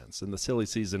much sense, and the silly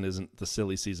season isn't the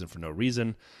silly season for no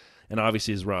reason. And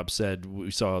obviously, as Rob said,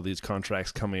 we saw these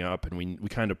contracts coming up, and we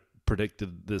kind of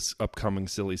predicted this upcoming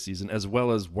silly season, as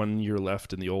well as 1 year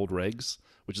left in the old regs,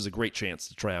 which is a great chance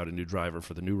to try out a new driver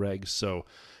for the new regs. So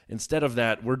instead of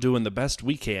that, we're doing the best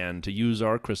we can to use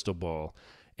our crystal ball.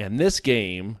 And this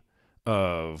game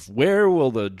of where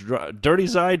will the Dirty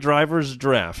Side drivers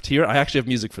draft? Here, I actually have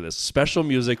music for this. Special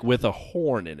music with a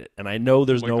horn in it. And I know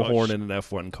there's no horn in an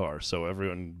F1 car, so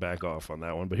everyone back off on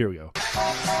that one. But here we go.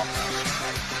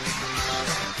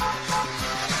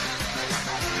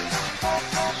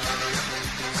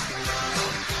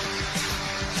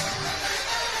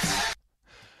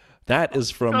 That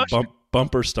is from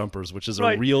Bumper Stumpers, which is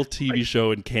a real TV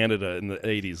show in Canada in the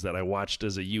 80s that I watched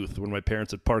as a youth when my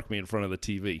parents had parked me in front of the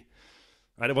TV.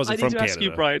 I wasn't from Canada. I need to ask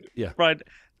you, Brian. Yeah. Brian,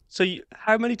 so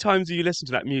how many times do you listen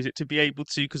to that music to be able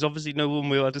to, because obviously no one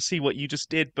will be able to see what you just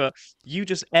did, but you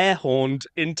just air horned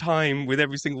in time with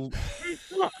every single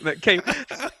that came.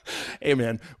 Hey,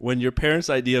 man, when your parents'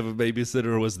 idea of a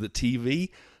babysitter was the TV,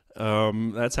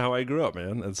 that's how I grew up,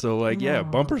 man. And so,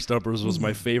 Bumper Stumpers was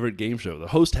my favorite game show. The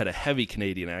host had a heavy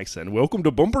Canadian accent. Welcome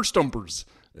to Bumper Stumpers.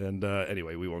 And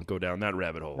anyway, we won't go down that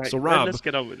rabbit hole. Right, so, Rob, let's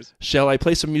get on with this. Shall I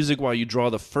play some music while you draw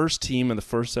the first team and the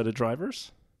first set of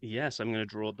drivers? Yes, I'm going to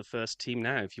draw the first team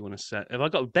now. If you want to set, have I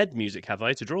got bed music? Have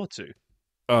I to draw to?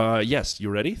 Yes. You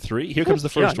ready? 3. Here comes the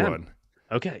first one.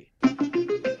 Okay.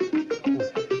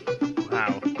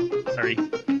 Wow. Very.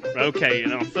 Okay,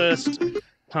 and our first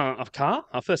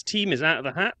our first team is out of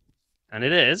the hat, and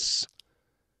it is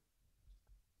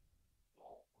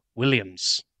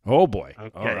Williams. Oh boy!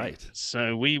 Okay. All right.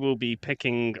 So we will be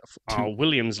picking our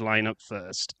Williams lineup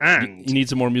first, and you need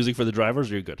some more music for the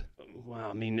drivers, or you're good? Well,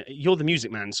 I mean, you're the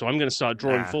music man, so I'm going to start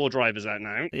drawing 4 drivers out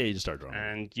now. Yeah, you just start drawing.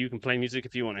 And you can play music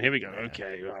if you want. Here we go.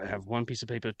 Okay, I have 1 piece of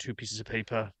paper, 2 pieces of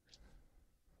paper.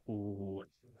 Ooh.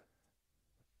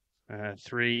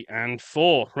 3 and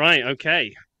 4. Right,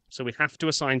 okay. So we have to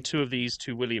assign 2 of these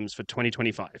to Williams for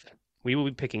 2025. We will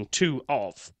be picking 2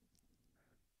 of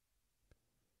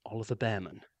Oliver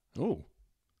Behrman. Oh.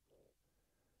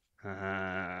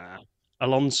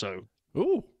 Alonso.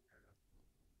 Ooh.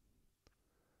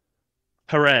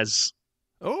 Perez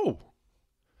Oh,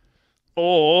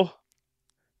 or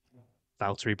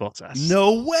Valtteri Bottas.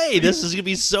 no way! This is gonna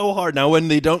be so hard. Now, when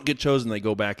they don't get chosen, they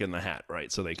go back in the hat,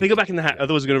 right? So they They go back in the hat. Yeah.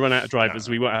 Otherwise, we're going to run out of drivers.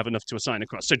 We won't have enough to assign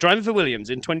across. So, driver for Williams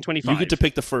in 2025. You get to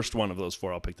pick the first one of those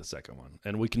four. I'll pick the second one,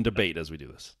 and we can debate as we do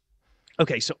this.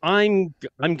 Okay, so I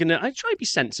try to be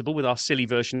sensible with our silly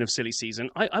version of silly season.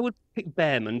 I would pick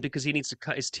Behrman because he needs to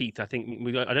cut his teeth. I think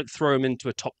I don't throw him into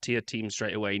a top tier team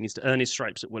straight away. He needs to earn his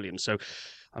stripes at Williams. So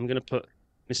I'm going to put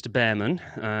Mr. Behrman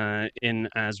in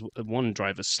as one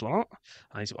driver's slot.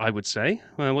 I would say.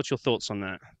 What's your thoughts on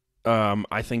that?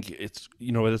 I think it's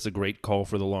a great call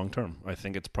for the long term. I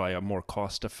think it's probably a more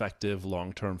cost effective,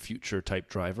 long term future type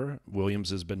driver. Williams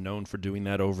has been known for doing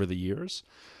that over the years.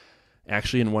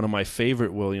 Actually, and one of my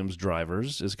favorite Williams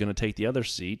drivers is going to take the other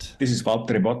seat. This is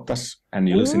Valtteri Bottas, and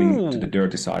you're listening to the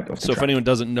dirty side of the So track. if anyone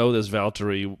doesn't know this,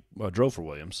 Valtteri drove for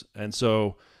Williams. And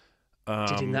so...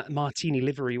 Did in that Martini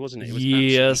livery, wasn't it? It was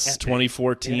yes,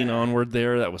 2014 onward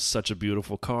there. That was such a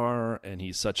beautiful car, and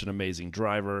he's such an amazing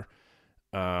driver.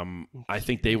 I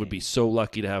think they would be so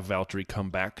lucky to have Valtteri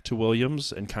come back to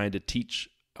Williams and kind of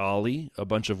teach Ollie a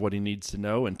bunch of what he needs to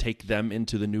know and take them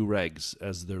into the new regs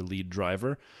as their lead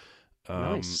driver.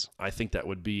 Nice. I think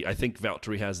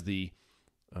Valtteri has the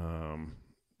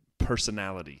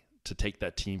personality to take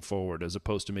that team forward, as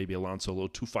opposed to maybe Alonso a little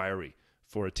too fiery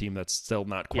for a team that's still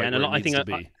not quite where it needs to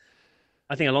be.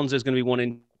 I think Alonso's going to be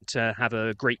wanting to have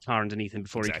a great car underneath him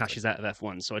before Exactly. he cashes out of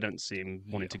F1, so I don't see him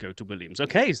wanting to go to Williams.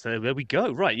 Okay, so there we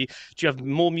go. Right, do you have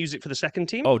more music for the second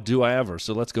team? Oh, do I ever?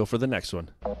 So let's go for the next one.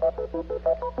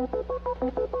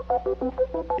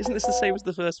 Isn't this the same as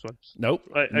the first one? Nope.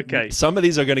 Right, okay. Some of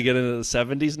these are going to get into the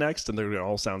 70s next, and they're going to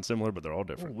all sound similar, but they're all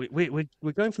different.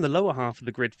 We're going from the lower half of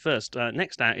the grid first.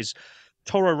 Next out is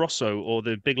Toro Rosso, or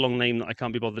the big long name that I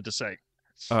can't be bothered to say.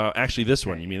 Actually, this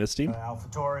one. You mean this team?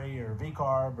 AlphaTauri or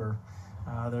VCarb or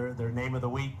their name of the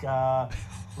week.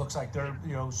 Looks like they're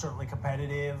certainly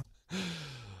competitive.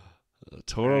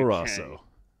 Toro Rosso.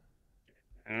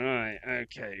 All right,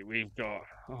 okay, we've got.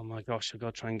 Oh my gosh, I've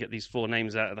got to try and get these four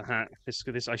names out of the hat. This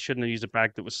I shouldn't have used a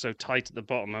bag that was so tight at the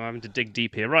bottom. I'm having to dig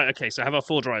deep here. Right, okay, so I have our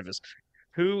four drivers.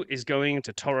 Who is going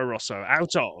to Toro Rosso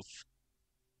out of?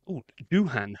 Oh,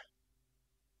 Duhan.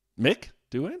 Mick?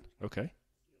 Doohan? Okay.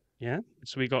 Yeah,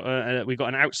 so we got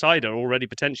an outsider already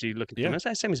potentially looking for him.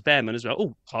 Same as Behrman as well.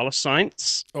 Oh, Carlos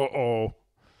Sainz.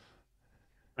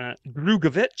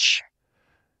 Drugovic.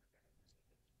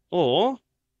 Or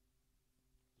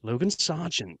Logan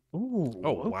Sargent. Ooh,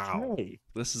 wow. okay.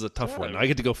 This is a tough one. I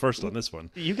get to go first on this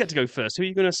one. You get to go first. Who are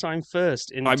you going to assign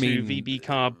first into VB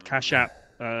Carb Cash App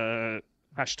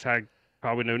hashtag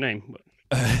car with no name?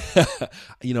 I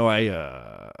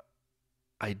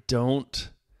don't.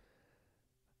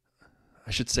 I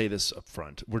should say this up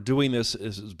front. We're doing this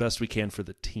as best we can for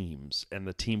the teams and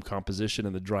the team composition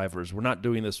and the drivers. We're not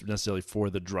doing this necessarily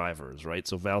for the drivers, right?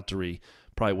 So Valtteri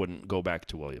probably wouldn't go back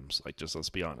to Williams. Just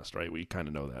let's be honest, right? We kind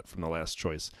of know that from the last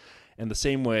choice. And the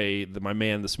same way that my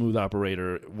man, the smooth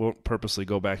operator, won't purposely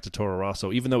go back to Toro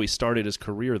Rosso, even though he started his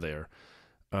career there.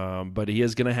 But he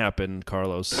is going to happen,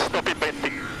 Carlos.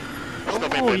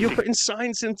 Oh, you're putting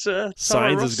Sainz into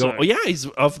Sainz is going. Oh yeah, he's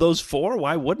of those four.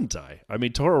 Why wouldn't I? I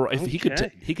mean, Toro. If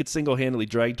he could single-handedly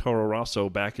drag Toro Rosso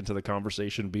back into the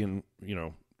conversation, being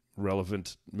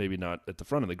relevant. Maybe not at the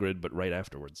front of the grid, but right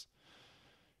afterwards.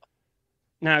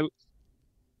 Now,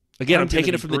 again, I'm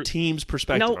taking it from the team's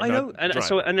perspective. No, I know,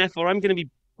 and therefore I'm going to be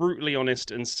brutally honest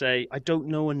and say I don't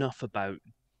know enough about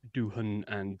Duhan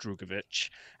and Drugovic,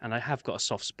 and I have got a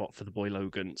soft spot for the boy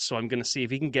Logan, so I'm going to see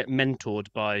if he can get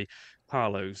mentored by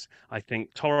Carlos. I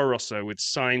think Toro Rosso with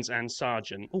Sainz and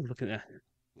Sargent. Oh, look at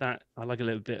that. I like a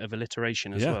little bit of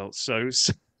alliteration as well. So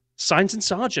Sainz and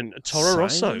Sargent, Toro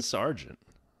Rosso. Sainz and Sargent.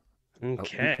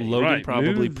 Okay. Logan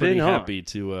probably pretty happy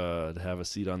to have a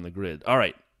seat on the grid. All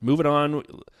right, moving on.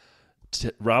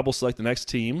 Rob will select the next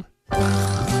team.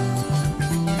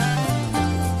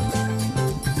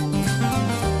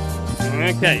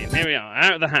 Okay, here we are.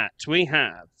 Out of the hat, we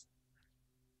have.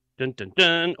 Dun dun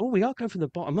dun. Oh, we are going from the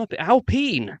bottom up.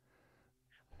 Alpine.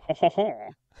 Ho ho ho.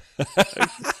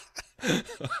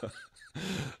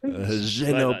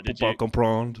 Je ne peux pas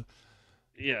comprendre.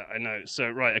 Yeah, I know. So,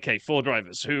 right, okay, four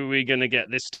drivers. Who are we going to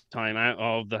get this time out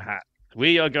of the hat?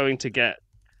 We are going to get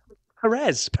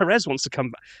Perez. Perez wants to come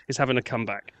back. Is having a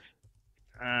comeback.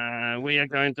 We are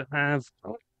going to have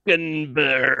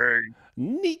Hülkenberg.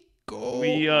 Nico.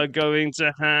 We are going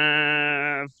to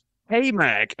have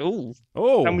K-Mag. Oh.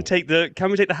 Can we take the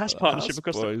Haas partnership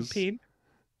across the Alpine?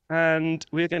 And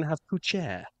we're going to have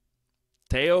Pourchaire.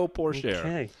 Theo Pourchaire.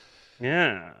 Okay.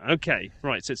 Yeah. Okay.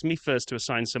 Right. So it's me first to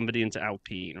assign somebody into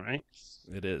Alpine, right?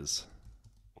 It is.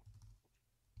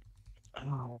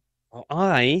 Oh,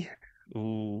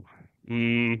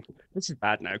 this is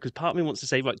bad now because part of me wants to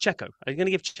say, right, Checo. I'm going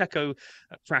to give Checo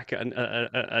a crack at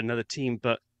another team,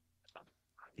 but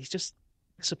he's just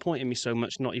disappointing me so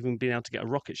much not even being able to get a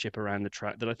rocket ship around the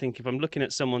track that I think if I'm looking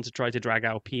at someone to try to drag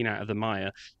Alpine out of the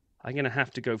mire, I'm going to have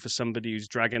to go for somebody who's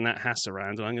dragging that Haas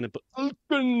around, and I'm going to put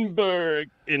Hulkenberg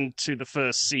into the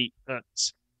first seat at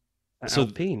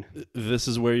Alpine. This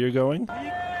is where you're going?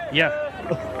 Yeah.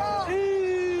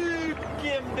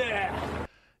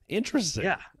 Interesting.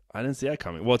 Yeah. I didn't see that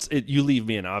coming. Well, you leave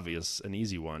me an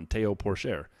easy one. Théo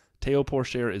Pourchaire. Théo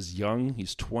Pourchaire is young.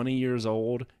 He's 20 years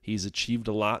old. He's achieved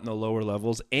a lot in the lower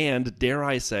levels. And, dare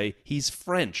I say, he's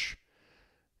French.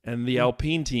 And the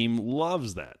Alpine team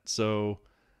loves that. So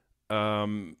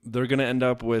they're going to end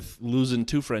up with losing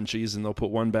 2 Frenchies, and they'll put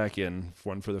one back in,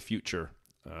 one for the future.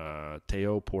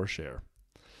 Théo Pourchaire.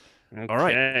 Okay, all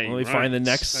right. Let me find the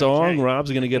next song. Okay.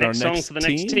 Rob's going to get next our next song for the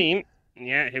next team.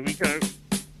 Yeah, here we go.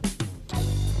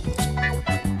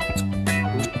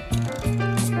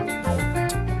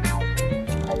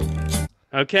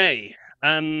 Okay.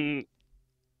 I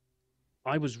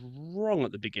was wrong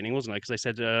at the beginning, wasn't I? Because I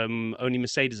said only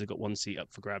Mercedes have got 1 seat up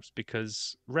for grabs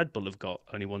because Red Bull have got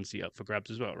only 1 seat up for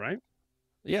grabs as well, right?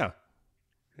 Yeah.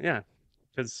 Yeah,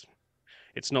 because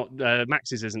it's not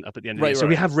Max's isn't up at the end of Right, it. So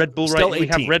we have Red Bull Still right. 8 We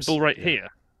have teams. Red Bull right Yeah. here.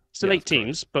 Still Yeah, 8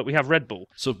 teams, but we have Red Bull.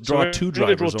 So draw we're 2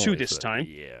 gonna drivers draw 2 only this for that. time.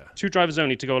 Yeah. 2 drivers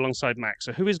only to go alongside Max.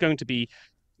 So who is going to be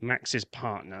Max's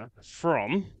partner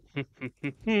from?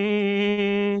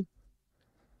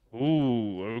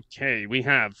 Ooh, okay. We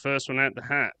have first one out the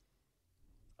hat.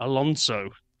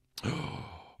 Alonso.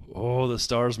 Oh, the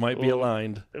stars might be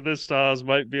aligned. The stars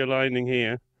might be aligning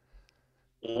here.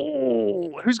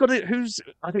 Oh, who's got it?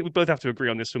 I think we both have to agree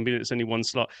on this one, being it's only 1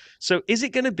 slot. So is it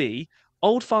going to be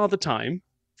old father time,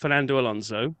 Fernando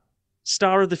Alonso,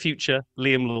 star of the future,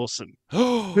 Liam Lawson,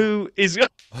 who is...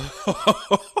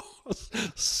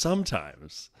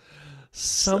 Sometimes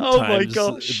Oh my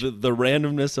gosh. the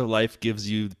randomness of life gives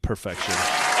you perfection.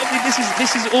 I mean,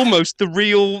 this is almost the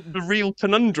real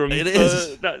conundrum. It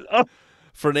is.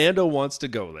 Fernando wants to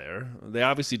go there. They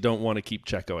obviously don't want to keep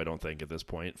Checo, I don't think, at this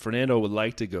point. Fernando would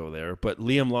like to go there, but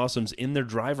Liam Lawson's in their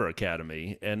driver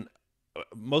academy, and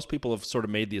most people have sort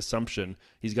of made the assumption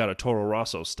he's got a Toro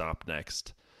Rosso stop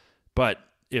next. But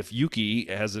if Yuki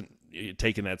hasn't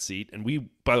taken that seat, and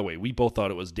by the way, we both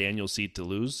thought it was Daniel's seat to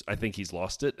lose. I think he's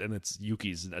lost it, and it's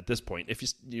Yuki's at this point. If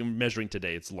you're measuring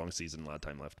today, it's a long season, a lot of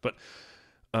time left. But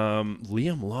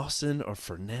Liam Lawson or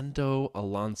Fernando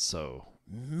Alonso.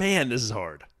 Man, this is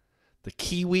hard. The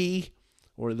Kiwi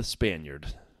or the Spaniard?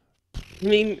 I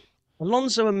mean,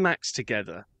 Alonso and Max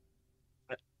together.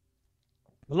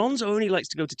 Alonso only likes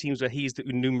to go to teams where he's the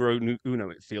numero uno,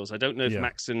 it feels. I don't know if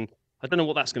Max and... I don't know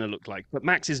what that's going to look like. But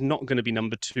Max is not going to be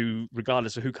number 2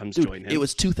 regardless of who comes join him. It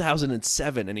was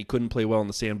 2007, and he couldn't play well in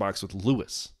the sandbox with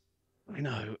Lewis. I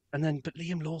know. But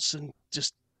Liam Lawson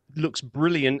just looks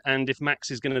brilliant, and if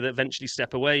Max is going to eventually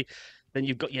step away, then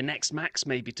you've got your next Max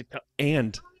maybe to cut.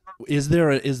 And is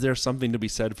there something to be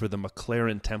said for the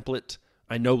McLaren template?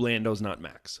 I know Lando's not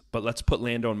Max, but let's put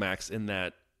Lando and Max in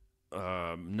that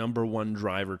number 1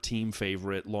 driver, team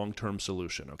favorite, long-term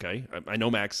solution, okay? I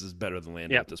know Max is better than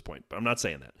Lando at this point, but I'm not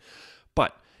saying that.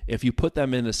 But if you put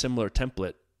them in a similar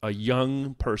template, a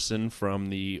young person from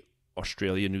the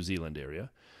Australia, New Zealand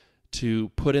area, to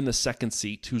put in the second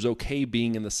seat, who's okay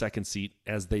being in the second seat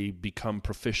as they become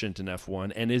proficient in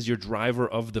F1, and is your driver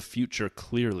of the future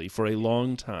clearly for a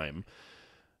long time.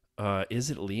 Is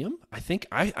it Liam?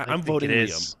 I'm voting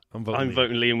Liam. I'm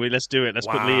voting Liam. Let's do it. Let's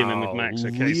put Liam in with Max.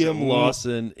 Okay, Liam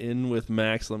Lawson in with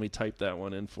Max. Let me type that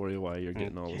one in for you while you're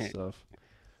getting all this stuff.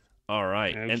 All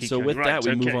right. Okay, and so with that,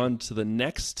 we move on to the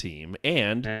next team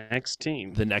and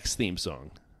the next theme song.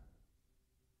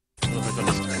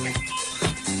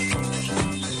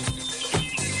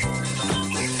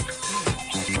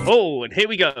 Oh, and here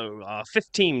we go. Our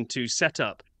 5th team to set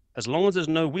up. As long as there's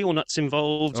no wheel nuts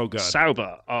involved,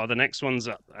 Sauber are the next ones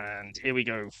up. And here we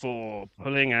go for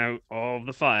pulling out of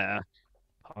the fire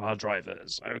our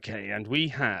drivers. Okay, and we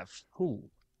have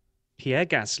Pierre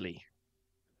Gasly,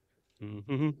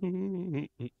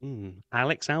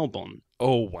 Alex Albon.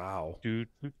 Oh, wow.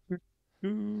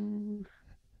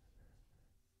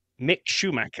 Mick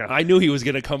Schumacher. I knew he was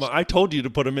going to come up. I told you to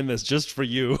put him in this just for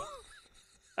you.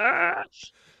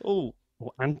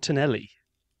 Antonelli.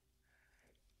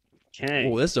 Okay.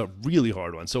 Oh, this is a really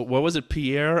hard one. So what was it?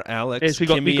 Pierre, Alex,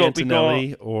 Kimi,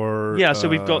 Antonelli, or so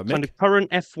we've got Mick? kind of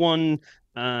current F1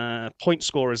 point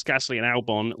scorers, Gasly and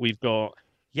Albon. We've got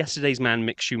yesterday's man,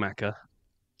 Mick Schumacher.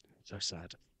 So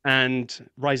sad. and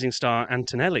rising star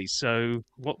Antonelli. So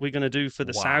what we're going to do for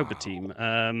the Sauber team?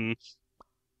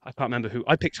 I can't remember who.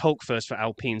 I picked Hulk first for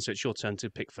Alpine, so it's your turn to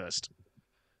pick first.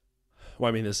 Well,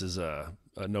 I mean, this is a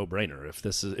no-brainer. If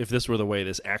this were the way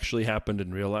this actually happened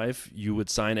in real life, you would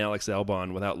sign Alex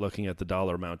Albon without looking at the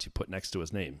dollar amount you put next to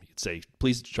his name. You'd say,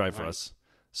 "Please drive for us."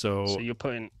 So you're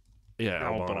putting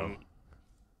Albon.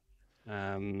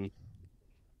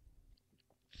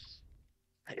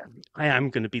 I am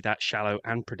going to be that shallow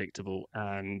and predictable,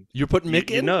 and you're putting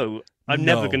Mick in. I'm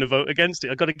never going to vote against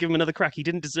it. I've got to give him another crack. He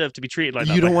didn't deserve to be treated like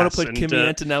that. You don't want to put Kimi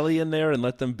Antonelli in there and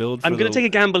let them build. I'm going to take a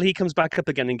gamble. He comes back up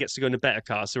again and gets to go in a better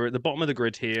car. So we're at the bottom of the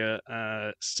grid here.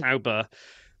 Sauber,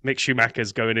 Mick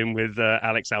Schumacher's going in with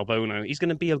Alex Albon. He's going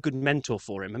to be a good mentor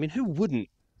for him. I mean, who wouldn't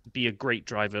be a great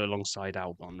driver alongside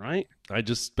Albon, right? I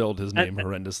just spelled his name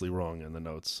horrendously wrong in the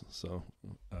notes, so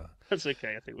that's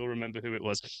okay. I think we'll remember who it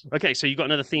was. Okay, so you got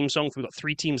another theme song. We've got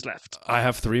 3 teams left. I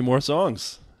have 3 more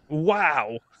songs.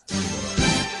 Wow.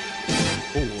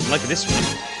 Oh, like this one.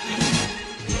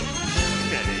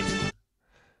 Okay.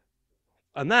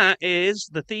 And that is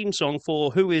the theme song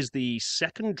for who is the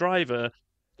second driver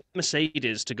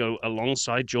Mercedes to go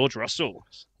alongside George Russell.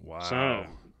 Wow. So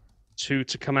 2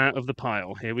 to come out of the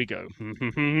pile. Here we go.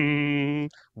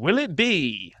 Will it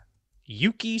be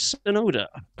Yuki Tsunoda?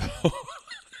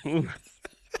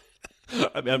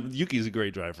 I mean, Yuki's a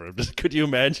great driver. Could you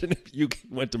imagine if Yuki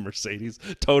went to Mercedes?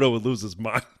 Toto would lose his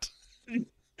mind.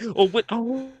 Or will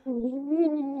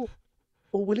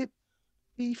it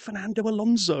be Fernando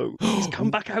Alonso? He's come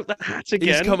back out the hat again.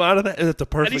 He's come out of that at the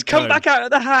perfect time. And he's come back out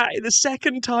of the hat in the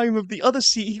second time of the other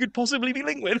seat he could possibly be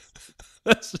linked with.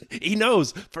 He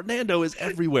knows. Fernando is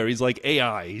everywhere. He's like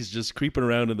AI. He's just creeping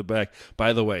around in the back.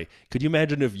 By the way, could you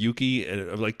imagine if Yuki,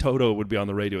 like Toto, would be on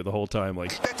the radio the whole time,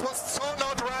 like That was so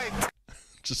not right.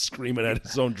 just screaming at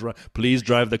his own please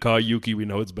drive the car, Yuki. We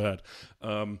know it's bad.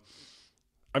 I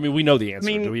mean, we know the answer.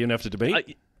 Do we even have to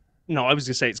debate? No, I was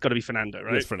going to say it's got to be Fernando,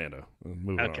 right? It's Fernando.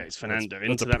 Okay, it's Fernando.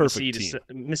 That's a perfect team.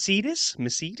 Mercedes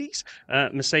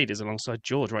alongside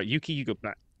George. Right, Yuki, you go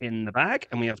back in the bag,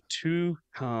 and we have 2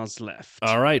 cars left.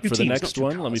 All right, for the teams, next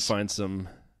one, let me find some.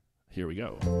 Here we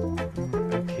go.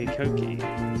 Okay, Koki.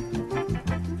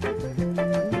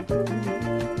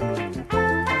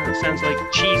 Sounds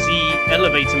like cheesy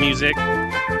elevator music.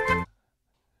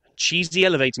 Cheesy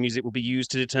elevator music will be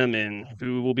used to determine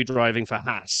who will be driving for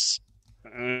Haas.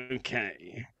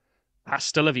 Okay.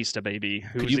 Hasta la vista, baby.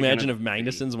 Could you imagine if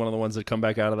Magnussen's one of the ones that come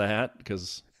back out of the hat?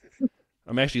 Because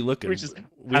I'm actually looking.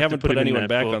 We haven't put anyone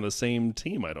back on the same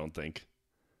team, I don't think.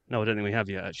 No, I don't think we have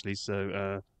yet, actually.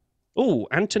 So,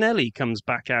 Antonelli comes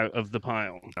back out of the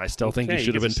pile. I still think he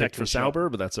should have been picked for Sauber,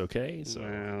 but that's okay. So.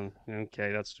 Well,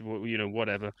 okay, that's,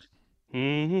 whatever.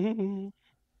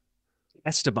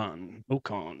 Esteban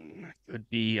Ocon could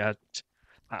be at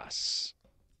Haas.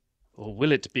 Or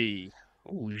will it be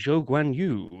Zhou Guan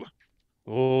Yu?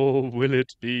 Or will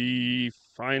it be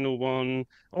final one?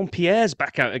 Pierre's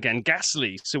back out again.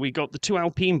 Gasly. So we got the 2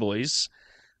 Alpine boys,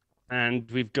 and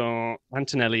we've got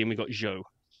Antonelli, and we've got Zhou.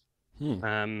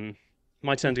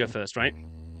 My turn to go first, right?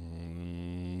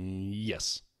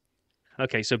 Yes.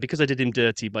 Okay, so because I did him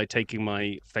dirty by taking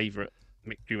my favourite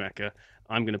Mick Schumacher,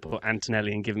 I'm going to put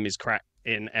Antonelli and give him his crack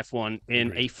in F1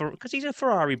 because he's a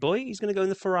Ferrari boy. He's going to go in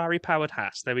the Ferrari-powered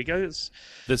Haas. There we go. This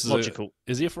is logical.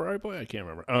 Is he a Ferrari boy? I can't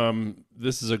remember.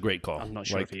 This is a great call. I'm not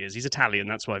sure if he is. He's Italian.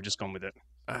 That's why I've just gone with it.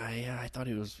 I thought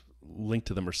he was linked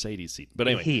to the Mercedes seat. But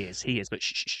anyway. He is. But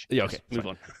shh. Yeah, okay. Move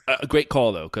on. A great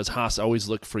call, though, because Haas always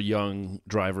look for young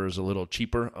drivers a little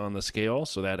cheaper on the scale,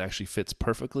 so that actually fits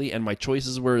perfectly. And my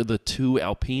choices were the 2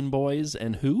 Alpine boys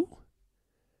and who?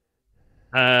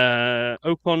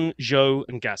 Ocon, Zhou,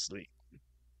 and Gasly.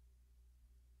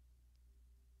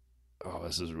 Oh,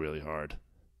 this is really hard.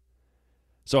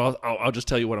 So I'll just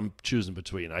tell you what I'm choosing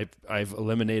between. I've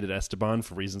eliminated Esteban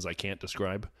for reasons I can't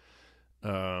describe,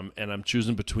 and I'm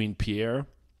choosing between Pierre,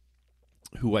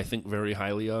 who I think very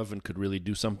highly of and could really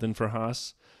do something for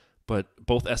Haas, but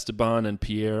both Esteban and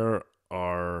Pierre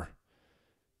are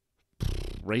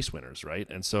race winners, right?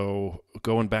 And so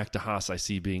going back to Haas, I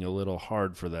see being a little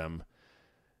hard for them.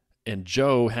 And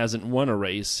Joe hasn't won a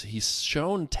race. He's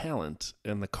shown talent,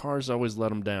 and the cars always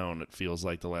let him down, it feels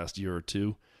like, the last year or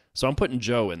 2. So I'm putting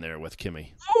Joe in there with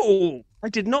Kimi. Oh, I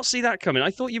did not see that coming. I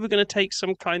thought you were going to take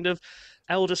some kind of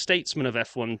elder statesman of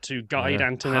F1 to guide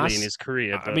Antonelli Haas, in his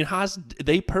career. But... I mean, Haas,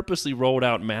 they purposely rolled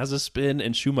out Mazepin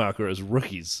and Schumacher as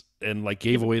rookies and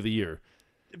gave away the year.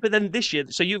 But then this year,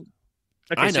 so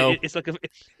Okay, I know. So it's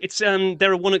like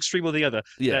they're a one extreme or the other.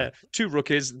 Yeah. Two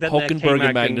rookies, then Hulkenberg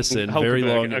and K-Mag Magnussen, very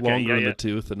long, Okay, longer in yeah. the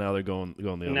tooth, and now they're going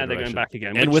the other Now they're direction. going back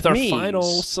again. And which with our means, final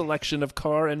selection of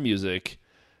car and music.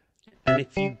 and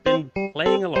if you've been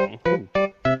playing along,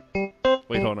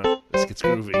 Wait, hold on. This gets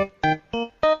groovy.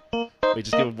 Wait,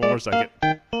 just give it one more second.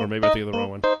 Or maybe I think of the wrong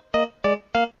one.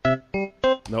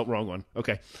 Nope, wrong one.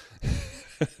 Okay.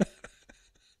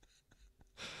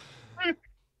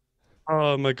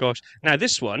 oh my gosh! Now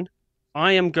this one,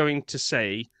 I am going to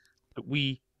say that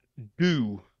we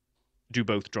do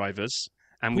both drivers,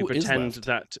 and we Who is pretend left?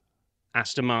 that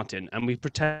Aston Martin, and we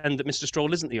pretend that Mr.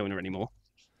 Stroll isn't the owner anymore,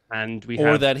 and we Or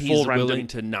have that he's four random. willing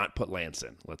to not put Lance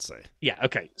in, let's say. Yeah,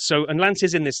 okay. So, and Lance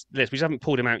is in this list. We just haven't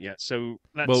pulled him out yet. So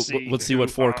let's see what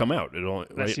four are- come out. It only,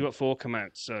 Let's right? see what four come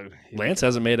out. So Lance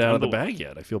hasn't made it out of the Number bag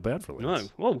yet. I feel bad for No,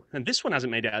 Lance. whoa, and this one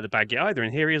hasn't made it out of the bag yet either.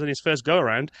 And here he is on his first go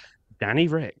around, Danny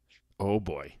Rick. Oh,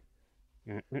 boy.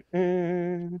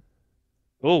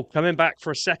 Oh, coming back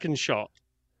for a second shot,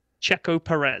 Checo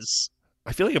Perez.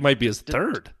 I feel like it might be his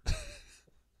third.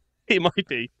 It might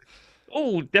be.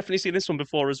 Oh, definitely seen this one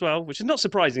before as well, which is not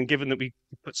surprising given that we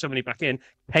put so many back in.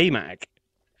 K-Mag.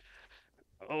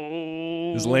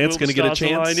 Oh, Is Lance will the gonna get a stars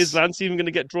align? chance? Is Lance even going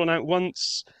to get drawn out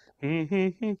once?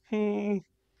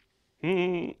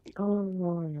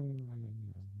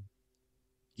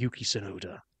 Yuki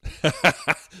Tsunoda.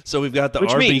 So we've got the Which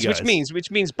RB guys.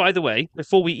 means, by the way,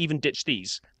 before we even ditch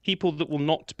these, people that will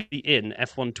not be in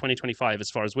F1 2025 as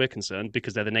far as we're concerned,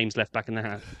 because they're the names left back in the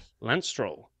hat. Lance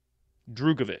Stroll,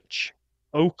 Drugovich,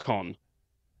 Ocon,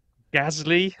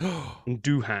 Gasly, and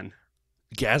Duhan.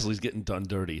 Gasly's getting done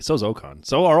dirty. So's Ocon.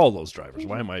 So are all those drivers.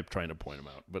 Why am I trying to point them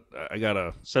out? But I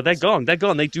gotta. So they're gone. They're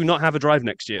gone. They do not have a drive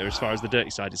next year as far as the dirty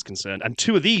side is concerned. And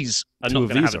two of these are Two not of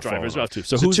going to these have a are driver falling as well. off too.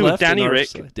 So who's two left? are Danny in our Rick,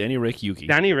 side? Danny Rick, Yuki.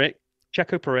 Danny Rick,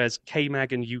 Checo Perez,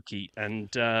 K-Mag, and Yuki.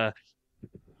 And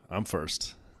I'm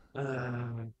first.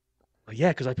 yeah,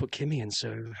 because I put Kimmy in.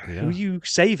 So Yeah. who are you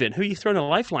saving? Who are you throwing a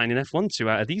lifeline in F1 to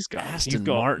out of these guys? Aston You've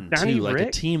got Martin Danny too, like Rick.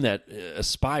 a team that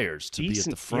aspires to be at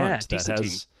Decent- the front. yeah, that decent has.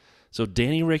 team. So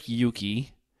Danny Rick,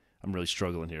 Yuki. I'm really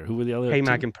struggling here. Who were the other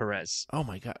K-Mag two? and Perez. Oh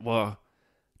my God! Well,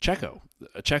 Checo.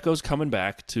 Checo's coming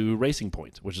back to Racing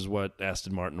Point, which is what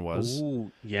Aston Martin was.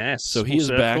 Ooh, yes. So he Full is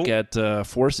circle. back at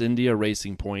Force India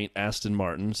Racing Point, Aston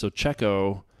Martin. So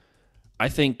Checo, I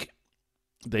think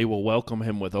they will welcome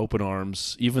him with open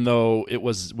arms, even though it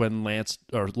was when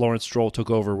Lawrence Stroll took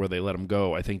over where they let him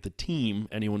go. I think the team,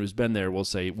 anyone who's been there, will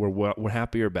say, we're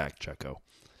happy you're back, Checo.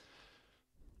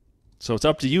 So it's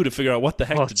up to you to figure out what the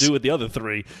heck to do with the other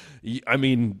three. I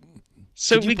mean,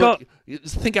 So could you we put-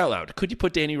 think out loud. Could you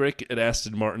put Danny Rick at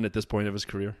Aston Martin at this point of his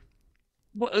career?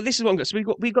 Well, this is what I'm going. So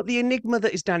we got the enigma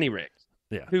that is Danny Rick,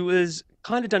 Yeah. who has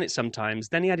kind of done it sometimes.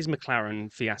 Then he had his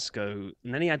McLaren fiasco,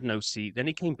 and then he had no seat. Then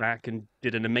he came back and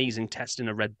did an amazing test in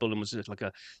a Red Bull and was just like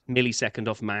a millisecond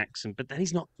off Max. But then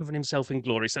he's not covering himself in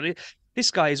glory. So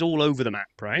this guy is all over the map,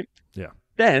 right? Yeah.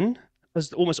 Then,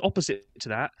 as almost opposite to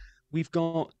that, we've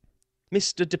got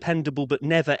Mr. Dependable, but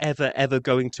never, ever, ever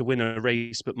going to win a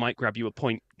race, but might grab you a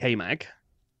point, K-Mag.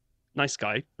 Nice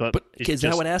guy, but Is that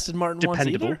just what Aston Martin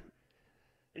dependable. wants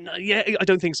either? No, yeah, I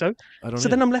don't think so. I don't So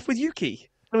know. then I'm left with Yuki.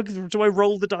 Do I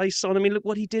roll the dice on? I mean, look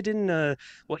what he did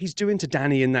what he's doing to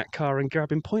Danny in that car and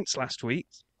grabbing points last week.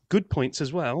 Good points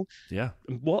as well. Yeah.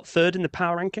 What, third in the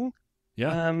power ranking?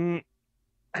 Yeah.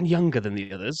 And younger than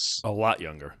the others. A lot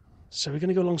younger. So we're going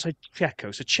to go alongside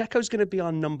Checo. So Checo's going to be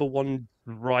our number one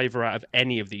driver out of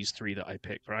any of these three that I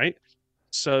picked, right?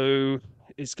 So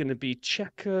it's going to be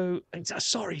Checo.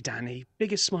 Sorry, Danny.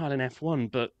 Biggest smile in F1,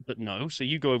 but no. So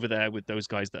you go over there with those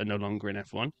guys that are no longer in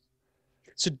F1.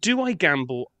 So do I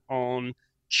gamble on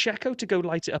Checo to go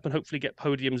light it up and hopefully get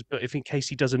podiums, but if in case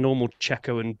he does a normal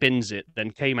Checo and bins it,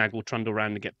 then K-Mag will trundle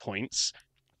around and get points?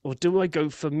 Or do I go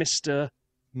for Mr.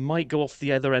 might go off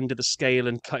the other end of the scale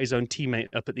and cut his own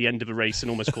teammate up at the end of a race and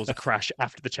almost cause a crash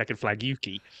after the checkered flag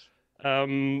Yuki?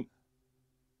 I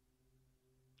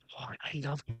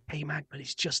love K-Mag, but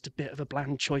it's just a bit of a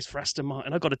bland choice for Aston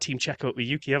Martin. I've got a team Checo up with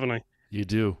Yuki, haven't I? You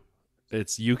do.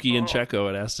 It's Yuki and Checo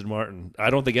at Aston Martin. I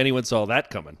don't think anyone saw that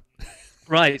coming.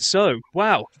 Right, so,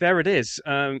 wow, there it is.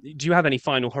 Do you have any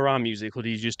final hurrah music, or do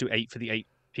you just do 8 for the 8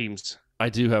 teams? I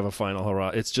do have a final hurrah.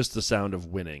 It's just the sound of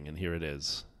winning, and here it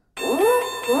is.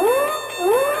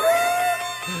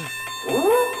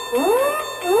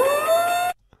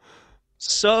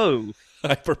 So,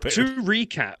 I prepared. to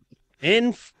recap,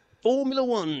 in Formula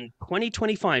One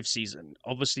 2025 season,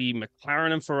 obviously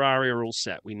McLaren and Ferrari are all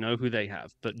set. We know who they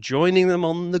have. But joining them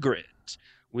on the grid,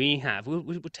 we have,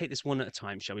 we'll take this one at a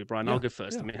time, shall we, Brian? Yeah, I'll go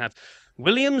first. yeah. We have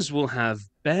Williams will have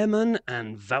Behrman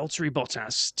and Valtteri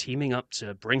Bottas teaming up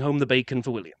to bring home the bacon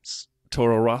for Williams.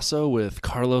 Toro Rosso with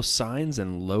Carlos Sainz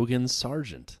and Logan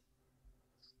Sargent.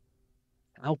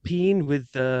 Alpine with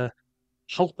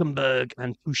Hulkenberg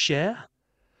and Poucher.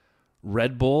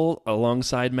 Red Bull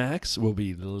alongside Max will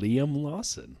be Liam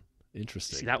Lawson.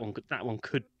 Interesting. See, that one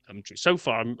could come true. So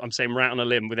far, I'm saying we're out on a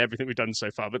limb with everything we've done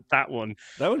so far, but that one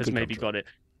has could maybe come true.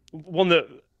 got it.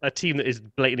 A team that is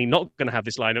blatantly not going to have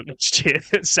this lineup next year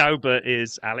at Sauber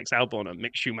is Alex Albon and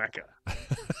Mick Schumacher.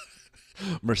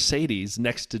 Mercedes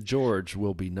next to George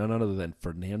will be none other than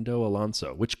Fernando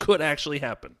Alonso, which could actually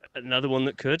happen. Another one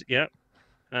that could, yeah.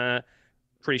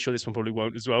 Pretty sure this one probably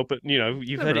won't as well, but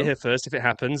you've Never heard know. it here first. If it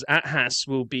happens, at Haas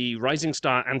will be rising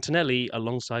star Antonelli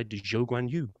alongside Zhou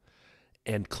Guanyu.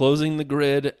 And closing the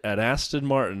grid at Aston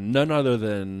Martin, none other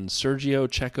than Sergio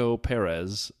Checo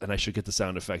Perez, and I should get the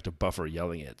sound effect of Buffer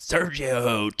yelling it,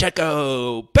 Sergio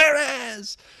Checo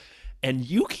Perez, and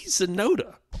Yuki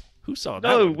Tsunoda. Who saw that?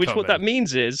 No, one which what coming? that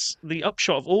means is the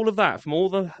upshot of all of that, from all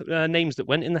the names that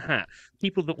went in the hat,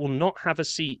 people that will not have a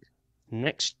seat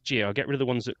next year. I'll get rid of the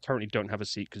ones that currently don't have a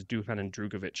seat because Duhan and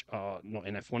Drugovic are not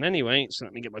in F1 anyway. So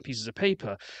let me get my pieces of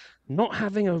paper. Not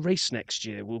having a race next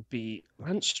year will be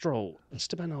Lance Stroll,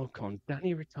 Esteban Ocon,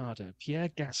 Danny Ricciardo, Pierre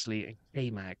Gasly, and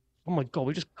K-Mag. Oh my God,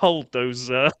 we just culled those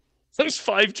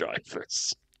 5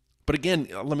 drivers. But again,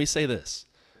 let me say this.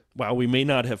 While we may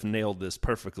not have nailed this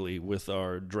perfectly with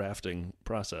our drafting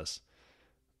process,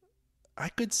 I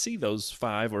could see those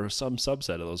 5 or some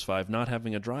subset of those 5 not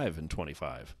having a drive in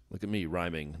 25. Look at me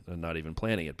rhyming and not even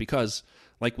planning it. Because,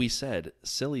 like we said,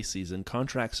 silly season,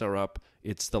 contracts are up.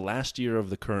 It's the last year of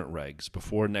the current regs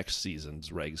before next season's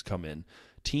regs come in.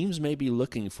 Teams may be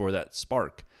looking for that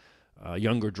spark, a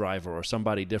younger driver or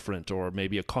somebody different, or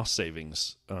maybe a cost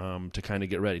savings to kind of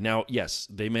get ready. Now, yes,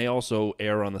 they may also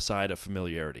err on the side of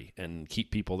familiarity and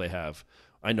keep people they have.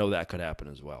 I know that could happen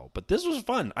as well. But this was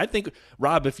fun. I think,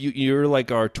 Rob, if you're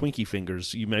like our Twinkie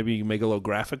fingers, you maybe make a little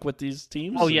graphic with these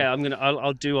teams. Oh yeah,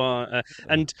 I'll do our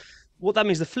and what that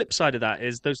means. The flip side of that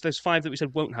is those 5 that we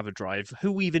said won't have a drive,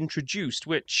 who we've introduced.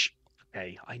 Which,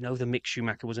 okay, I know the Mick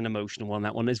Schumacher was an emotional one.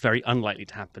 That one is very unlikely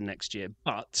to happen next year.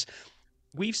 But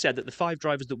we've said that the 5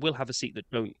 drivers that will have a seat that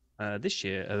don't this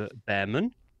year are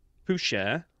Behrman,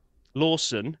 Poucher,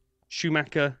 Lawson,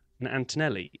 Schumacher, and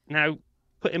Antonelli. Now,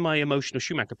 putting my emotional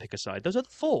Schumacher pick aside, those are the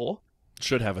 4.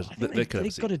 Should have a. They could have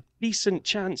They've got a decent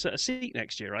chance at a seat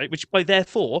next year, right? Which by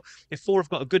therefore, if 4 have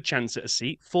got a good chance at a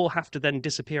seat, 4 have to then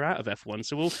disappear out of F1.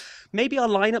 So maybe our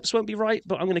lineups won't be right,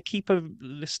 but I'm going to keep a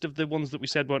list of the ones that we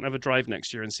said won't have a drive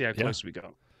next year and see how close we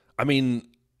go. I mean,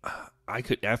 I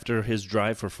could, after his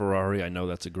drive for Ferrari, I know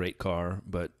that's a great car,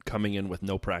 but coming in with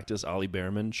no practice, Ollie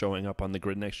Behrman showing up on the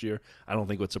grid next year, I don't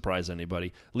think would surprise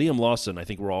anybody. Liam Lawson, I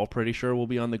think we're all pretty sure will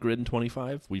be on the grid in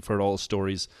 25. We've heard all the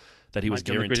stories that he was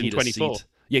guaranteed a seat.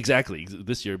 Yeah, exactly,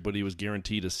 this year, but he was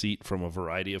guaranteed a seat from a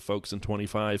variety of folks in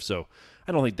 25, so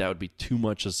I don't think that would be too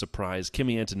much a surprise.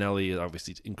 Kimi Antonelli is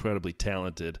obviously incredibly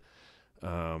talented.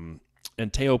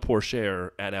 And Théo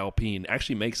Pourchaire at Alpine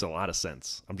actually makes a lot of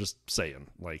sense. I'm just saying,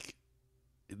 like,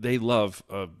 they love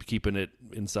keeping it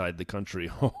inside the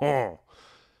country.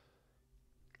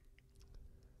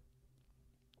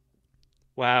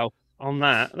 Wow! On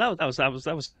that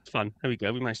was fun. There we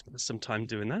go. We managed to spend some time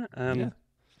doing that. Yeah.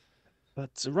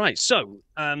 But right, so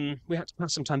we had to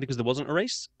pass some time because there wasn't a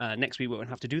race. Next week we won't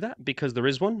have to do that because there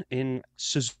is one in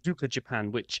Suzuka,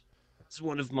 Japan, which is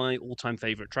one of my all-time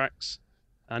favorite tracks.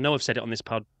 I know I've said it on this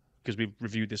pod because we've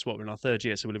reviewed this, we're in our 3rd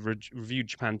year, so we'll have reviewed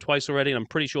Japan twice already, and I'm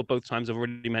pretty sure both times I've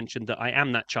already mentioned that I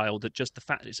am that child, that just the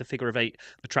fact that it's a figure of 8,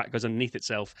 the track goes underneath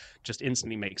itself, just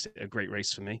instantly makes it a great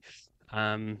race for me.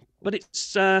 But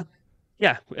it's,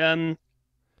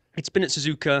 it's been at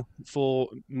Suzuka for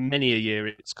many a year.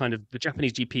 It's kind of the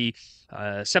Japanese GP.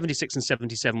 76 and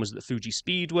 77 was at the Fuji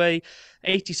Speedway.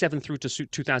 87 through to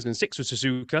 2006 was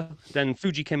Suzuka. Then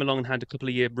Fuji came along and had a couple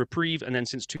of year reprieve. And then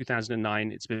since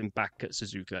 2009, it's been back at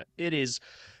Suzuka. It is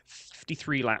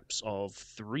 53 laps of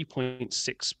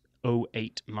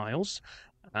 3.608 miles.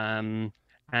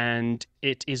 And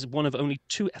it is one of only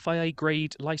 2 FIA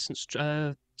grade licensed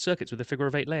circuits with a figure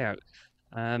of 8 layout.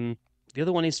 The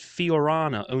other one is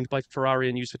Fiorano, owned by Ferrari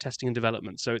and used for testing and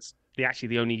development. So it's actually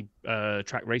the only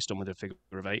track raced on with a figure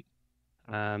of 8.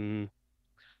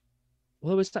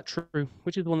 Although, is that true?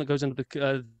 Which is the one that goes under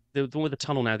the one with the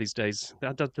tunnel now these days?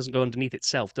 That doesn't go underneath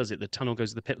itself, does it? The tunnel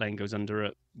goes, the pit lane goes under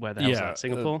it. Where the hell's that?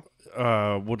 Singapore?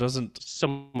 Well, doesn't...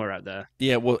 Somewhere out there.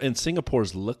 Yeah, well, and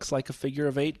Singapore's looks like a figure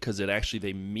of 8 because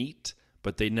they meet,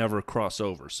 but they never cross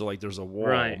over. So like there's a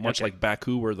wall, much okay. like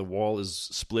Baku, where the wall is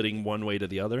splitting one way to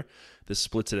the other. This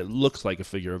splits it. It looks like a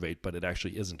figure of 8, but it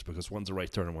actually isn't, because one's a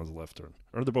right turn and one's a left turn.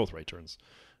 Or they're both right turns,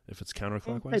 if it's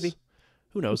counterclockwise. Maybe.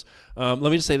 Who knows? Let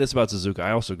me just say this about Suzuka.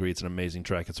 I also agree it's an amazing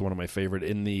track. It's one of my favorite.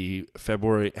 In the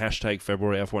February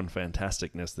F1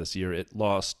 Fantasticness this year, it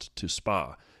lost to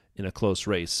Spa in a close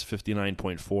race,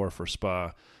 59.4 for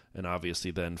Spa, and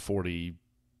obviously then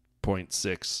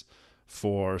 40.6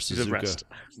 for Suzuka. The rest.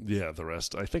 Yeah, the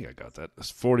rest. I think I got that.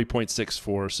 40.6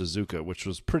 for Suzuka, which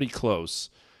was pretty close.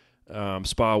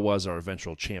 Spa was our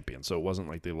eventual champion, so it wasn't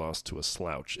like they lost to a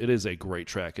slouch. It is a great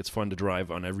track. It's fun to drive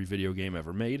on every video game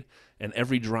ever made, and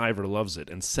every driver loves it.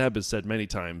 And Seb has said many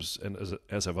times, and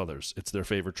as have others, it's their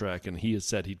favorite track, and he has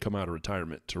said he'd come out of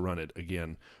retirement to run it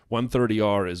again.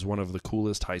 130R is one of the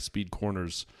coolest high-speed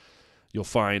corners you'll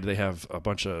find. They have a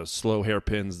bunch of slow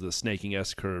hairpins, the snaking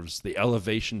S-curves, the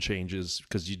elevation changes,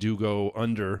 because you do go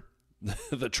under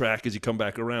the track as you come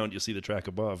back around. You see the track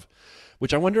above,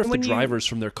 which I wonder if the drivers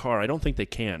from their car, I don't think they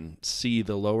can see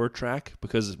the lower track,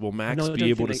 because will Max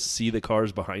be able to see the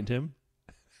cars behind him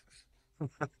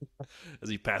as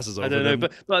he passes over them? I don't know,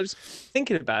 but I was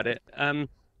thinking about it.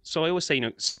 So I always say,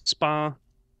 Spa,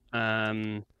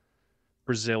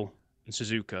 Brazil, and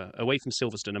Suzuka, away from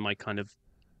Silverstone, are my kind of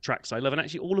tracks I love. And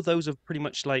actually all of those are pretty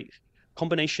much like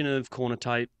combination of corner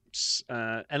types,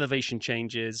 elevation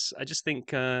changes. I just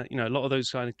think, a lot of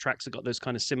those kind of tracks have got those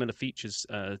kind of similar features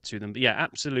to them. But yeah,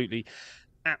 absolutely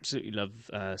love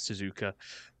Suzuka.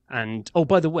 And, oh,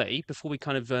 by the way, before we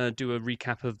kind of do a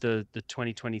recap of the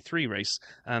 2023 race,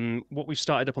 what we've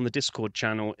started up on the Discord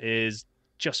channel is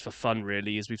just for fun,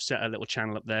 really, is we've set a little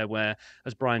channel up there where,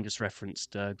 as Brian just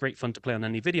referenced, great fun to play on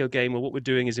any video game. Well, what we're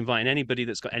doing is inviting anybody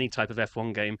that's got any type of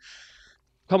F1 game,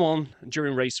 come on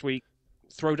during race week,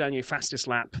 throw down your fastest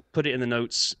lap, put it in the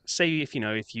notes. Say if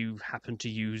you happen to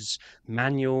use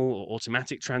manual or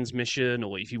automatic transmission,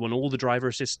 or if you want all the driver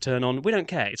assist to turn on, we don't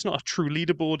care. It's not a true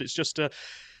leaderboard. It's just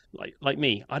like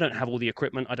me. I don't have all the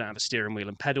equipment. I don't have a steering wheel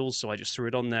and pedals, so I just threw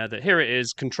it on there that here it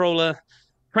is, controller,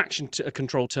 traction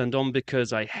control turned on,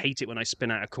 because I hate it when I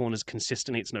spin out of corners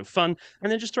consistently. It's no fun.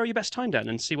 And then just throw your best time down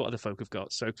and see what other folk have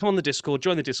got. So come on the Discord,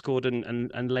 join the Discord,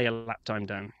 and lay a lap time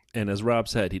down. And as Rob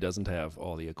said, he doesn't have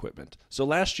all the equipment. So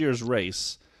last year's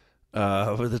race,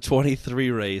 for the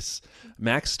 23 race,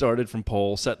 Max started from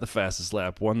pole, set the fastest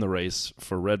lap, won the race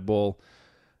for Red Bull.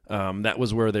 That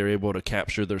was where they were able to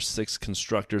capture their 6th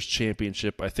Constructors'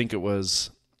 Championship. I think it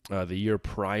was the year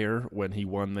prior when he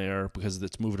won there, because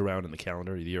it's moved around in the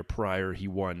calendar. The year prior, he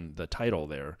won the title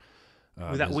there.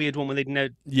 Was that weird one when they didn't know?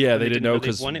 Yeah, they didn't know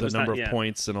because the number of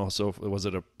points, and also was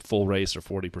it a full race or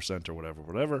 40% or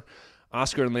whatever.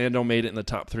 Oscar and Lando made it in the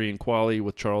top 3 in quali,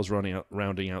 with Charles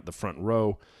rounding out the front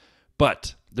row.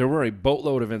 But there were a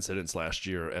boatload of incidents last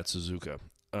year at Suzuka.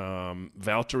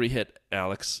 Valtteri hit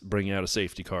Alex, bringing out a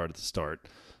safety car at the start.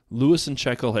 Lewis and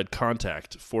Checo had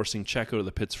contact, forcing Checo to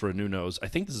the pits for a new nose. I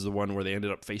think this is the one where they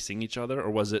ended up facing each other, or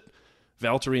was it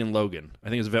Valtteri and Logan? I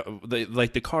think it was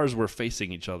the cars were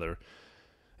facing each other.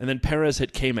 And then Perez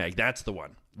hit K-Mag. That's the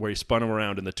one where he spun him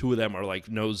around, and the two of them are like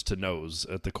nose to nose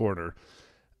at the corner.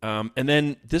 And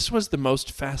then this was the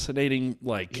most fascinating,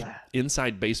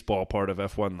 inside baseball part of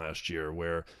F1 last year,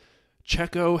 where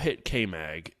Checo hit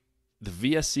K-Mag, the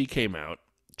VSC came out,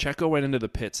 Checo went into the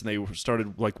pits, and they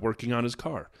started working on his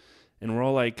car. And we're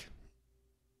all like,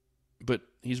 but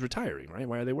he's retiring, right?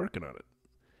 Why are they working on it?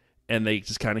 And they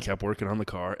just kind of kept working on the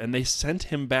car, and they sent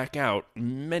him back out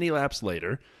many laps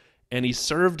later, and he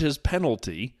served his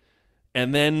penalty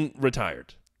and then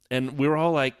retired. And we were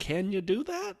all like, can you do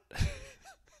that?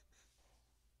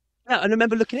 Yeah, and I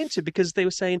remember looking into it, because they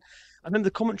were saying, I remember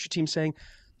the commentary team saying,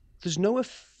 there's no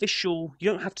official,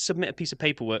 you don't have to submit a piece of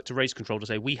paperwork to race control to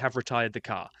say, we have retired the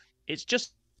car. It's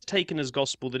just taken as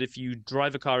gospel that if you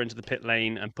drive a car into the pit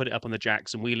lane and put it up on the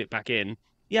jacks and wheel it back in,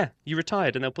 yeah, you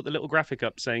retired. And they'll put the little graphic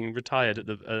up saying retired at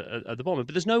the bottom.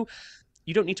 But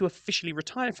you don't need to officially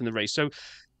retire from the race. So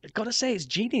I've got to say, it's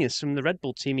genius from the Red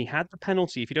Bull team. He had the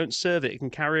penalty. If you don't serve it, it can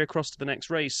carry across to the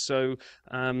next race. So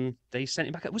they sent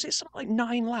him back out. Was it something like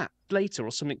 9 laps later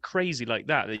or something crazy like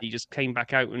that he just came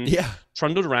back out and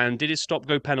trundled around, did his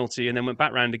stop-go penalty, and then went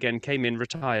back round again, came in,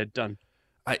 retired, done.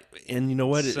 And you know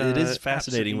what? It is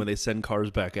fascinating when they send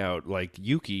cars back out. Like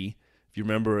Yuki, if you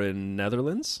remember in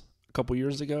Netherlands a couple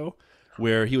years ago,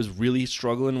 where he was really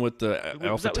struggling with the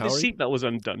Alpha Tauri. His seatbelt was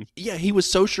undone. Yeah, he was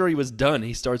so sure he was done.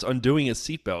 He starts undoing his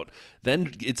seatbelt.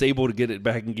 Then it's able to get it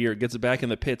back in gear. It gets it back in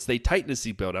the pits. They tighten his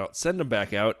seatbelt out, send him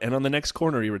back out, and on the next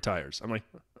corner he retires. I'm like,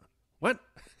 what?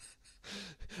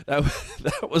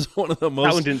 that was one of the most.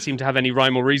 That one didn't seem to have any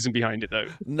rhyme or reason behind it, though.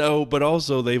 No, but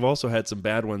also they've also had some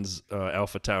bad ones.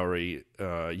 Alpha Tauri,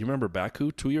 you remember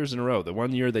Baku 2 years in a row. The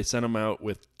one year they sent him out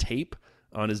with tape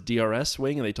on his DRS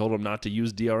wing, and they told him not to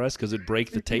use DRS because it'd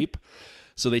break the tape.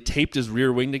 So they taped his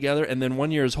rear wing together, and then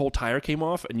one year his whole tire came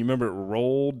off, and you remember it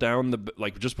rolled down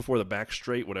just before the back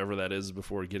straight, whatever that is,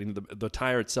 before getting the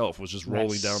tire itself was just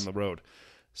rolling down the road.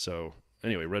 So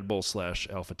anyway, Red Bull /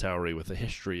 Alpha Tauri with a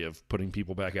history of putting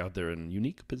people back out there in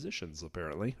unique positions,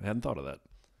 apparently. I hadn't thought of that.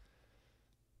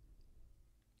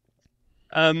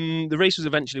 The race was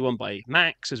eventually won by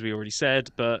Max, as we already said,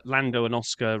 but Lando and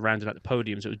Oscar rounded out the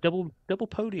podium. So it was double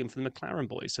podium for the McLaren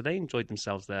boys. So they enjoyed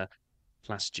themselves there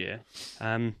last year.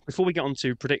 Before we get on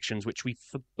to predictions, which we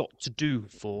forgot to do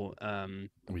for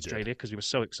Australia because we were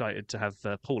so excited to have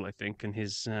Paul, I think, and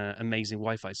his amazing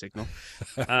Wi-Fi signal.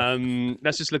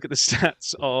 Let's just look at the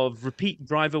stats of repeat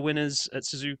driver winners at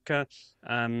Suzuka.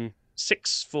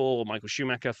 6 for Michael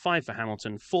Schumacher, 5 for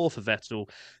Hamilton, 4 for Vettel,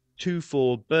 2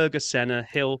 for Berger, Senna,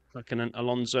 Hill, Raikkonen,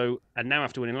 Alonso, and now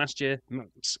after winning last year,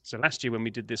 Max. So last year when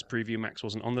we did this preview, Max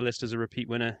wasn't on the list as a repeat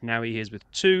winner. Now he is with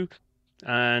 2.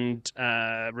 And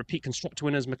repeat constructor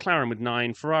winners, McLaren with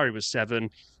 9, Ferrari with 7.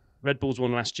 Red Bulls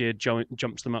won last year,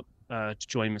 jumps them up to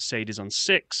join Mercedes on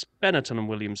 6. Benetton and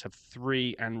Williams have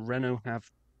 3, and Renault have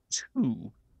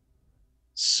 2.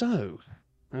 So,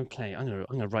 okay, I'm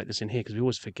gonna write this in here because we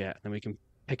always forget, and then we can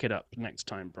pick it up next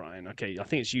time, Brian. Okay, I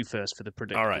think it's you first for the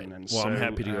prediction. All right. Then. Well, I'm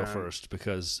happy to go first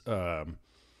because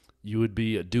you would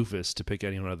be a doofus to pick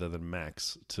anyone other than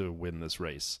Max to win this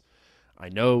race. I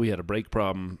know we had a brake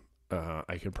problem.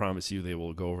 I can promise you they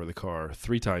will go over the car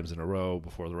 3 times in a row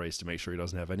before the race to make sure he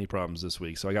doesn't have any problems this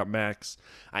week. So I got Max.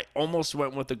 I almost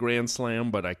went with the Grand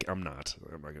Slam, but I'm not.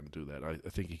 I'm not going to do that. I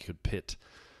think he could pit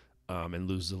and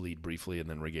lose the lead briefly and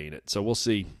then regain it. So we'll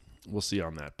see. We'll see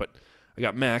on that. But I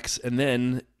got Max. And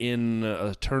then in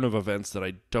a turn of events that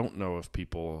I don't know if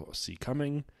people see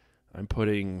coming, I'm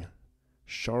putting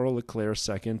Charles Leclerc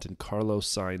second and Carlos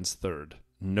Sainz third.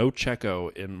 No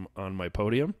Checo on my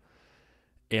podium.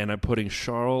 And I'm putting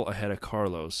Charles ahead of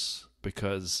Carlos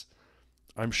because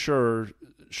I'm sure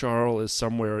Charles is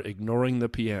somewhere ignoring the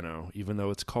piano, even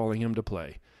though it's calling him to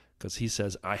play, because he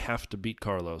says, I have to beat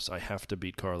Carlos. I have to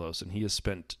beat Carlos. And he has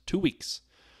spent 2 weeks,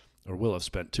 or will have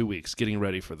spent 2 weeks, getting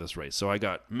ready for this race. So I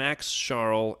got Max,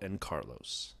 Charles, and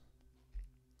Carlos.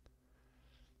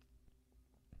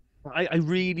 I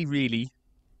really, really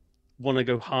want to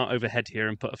go heart over head here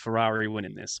and put a Ferrari win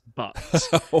in this, but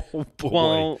Oh,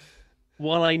 boy.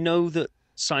 While I know that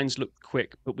Sainz looked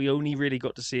quick, but we only really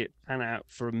got to see it pan out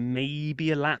for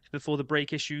maybe a lap before the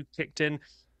brake issue kicked in.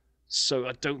 So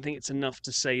I don't think it's enough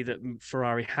to say that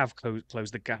Ferrari have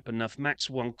closed the gap enough. Max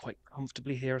won quite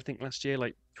comfortably here, I think, last year,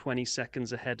 like 20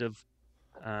 seconds ahead of...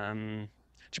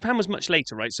 Japan was much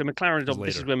later, right? So McLaren,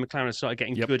 this is when McLaren started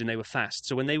getting good and they were fast.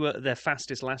 So when they were their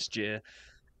fastest last year,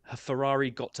 Ferrari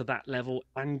got to that level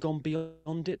and gone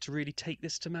beyond it to really take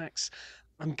this to Max.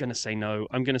 I'm going to say no.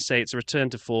 I'm going to say it's a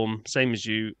return to form, same as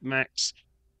you, Max.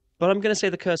 But I'm going to say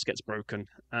the curse gets broken.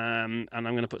 And I'm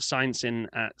going to put Sainz in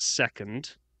at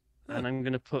second. And I'm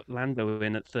going to put Lando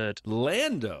in at third.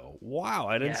 Lando? Wow,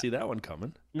 I didn't see that one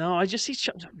coming. No, I just see...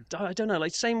 I don't know.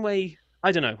 Like, same way...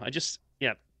 I don't know.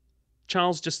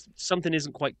 Charles just... Something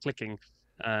isn't quite clicking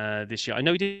this year. I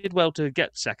know he did well to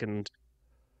get second.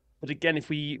 But again, if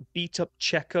we beat up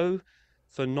Checo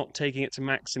for not taking it to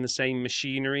Max in the same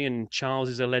machinery, and Charles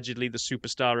is allegedly the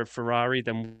superstar of Ferrari,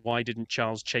 then why didn't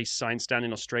Charles chase Sainz down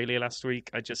in Australia last week?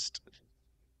 I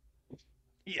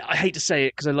hate to say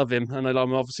it because I love him, and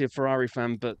I'm obviously a Ferrari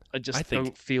fan, but I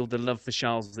don't feel the love for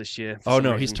Charles this year. Oh,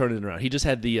 no, he's turning it around. He just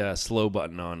had the slow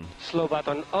button on. Slow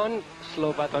button on,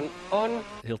 slow button on.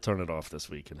 He'll turn it off this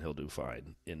week, and he'll do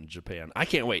fine in Japan. I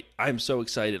can't wait. I'm so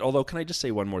excited. Although, can I just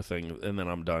say one more thing, and then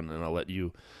I'm done, and I'll let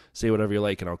you say whatever you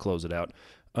like, and I'll close it out.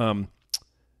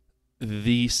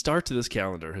 The start to this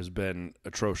calendar has been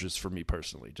atrocious for me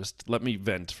personally. Just let me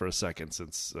vent for a second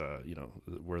since,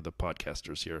 we're the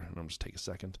podcasters here, and I'll just take a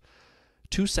second.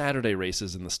 2 Saturday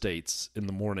races in the States in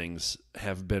the mornings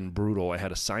have been brutal. I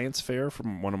had a science fair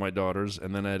from one of my daughters,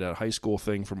 and then I had a high school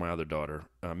thing for my other daughter.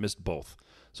 Missed both,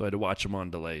 so I had to watch them on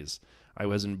delays. I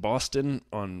was in Boston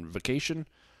on vacation,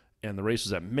 and the race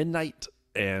was at midnight,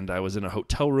 and I was in a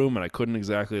hotel room, and I couldn't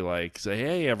exactly say,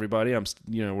 "Hey, everybody,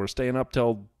 we're staying up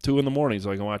till 2 a.m.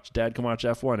 so I can watch Dad can watch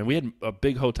F1." And we had a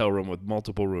big hotel room with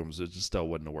multiple rooms. It just still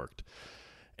wouldn't have worked.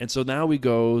 And so now we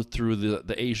go through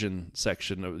the Asian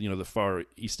section of the Far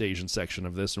East Asian section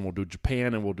of this, and we'll do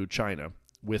Japan and we'll do China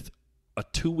with a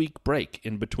 2-week break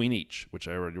in between each, which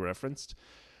I already referenced.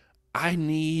 I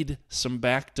need some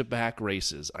back-to-back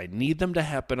races. I need them to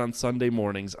happen on Sunday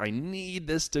mornings. I need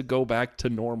this to go back to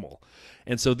normal.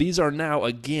 And so these are now,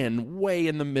 again, way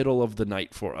in the middle of the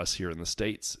night for us here in the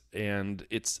States. And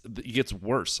it gets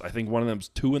worse. I think one of them's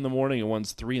 2 in the morning and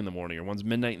one's 3 in the morning, or one's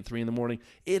midnight and 3 in the morning.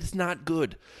 It's not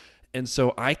good. And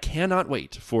so I cannot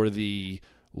wait for the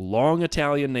long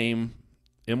Italian name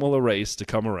Imola race to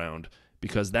come around,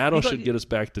 because that should get us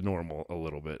back to normal a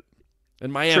little bit.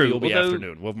 And Miami will be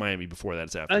afternoon. We'll have Miami before that.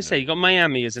 It's afternoon. I say you got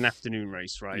Miami as an afternoon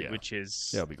race, right? Yeah. Which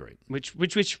is that'll be great.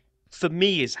 Which for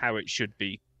me is how it should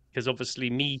be, because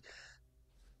obviously me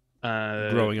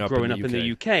growing up in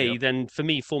the UK, then for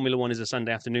me Formula One is a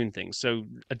Sunday afternoon thing. So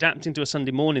adapting to a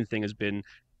Sunday morning thing has been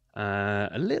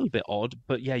a little bit odd.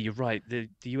 But yeah, you're right. The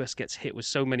US gets hit with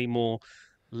so many more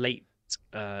late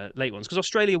ones, because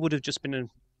Australia would have just been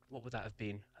what would that have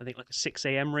been? I think like a 6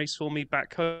 a.m. race for me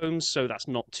back home, so that's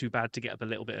not too bad to get up a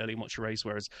little bit early and watch a race,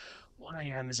 whereas 1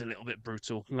 a.m. is a little bit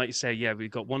brutal. And like you say, yeah, we've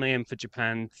got 1 a.m. for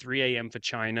Japan, 3 a.m. for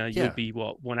China. Yeah. You'll be,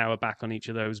 1 hour back on each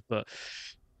of those, but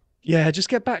yeah, just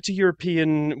get back to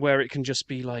European where it can just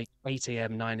be like 8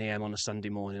 a.m., 9 a.m. on a Sunday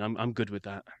morning. I'm good with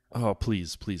that. Oh,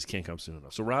 please, can't come soon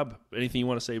enough. So, Rob, anything you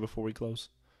want to say before we close?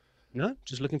 No,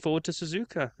 just looking forward to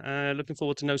Suzuka. Looking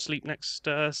forward to no sleep next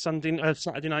Saturday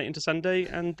night into Sunday,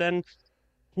 and then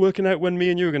working out when me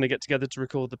and you are going to get together to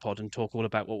record the pod and talk all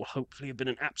about what will hopefully have been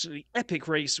an absolutely epic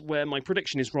race where my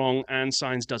prediction is wrong and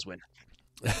Sainz does win.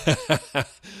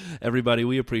 Everybody,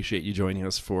 we appreciate you joining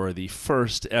us for the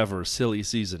first ever silly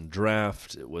season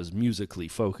draft. It was musically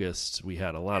focused. We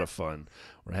had a lot of fun.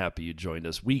 We're happy you joined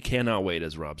us. We cannot wait,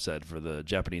 as Rob said, for the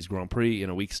Japanese Grand Prix in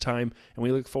a week's time, and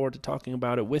we look forward to talking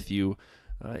about it with you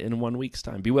in 1 week's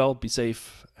time. Be well, be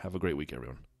safe. Have a great week,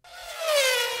 everyone.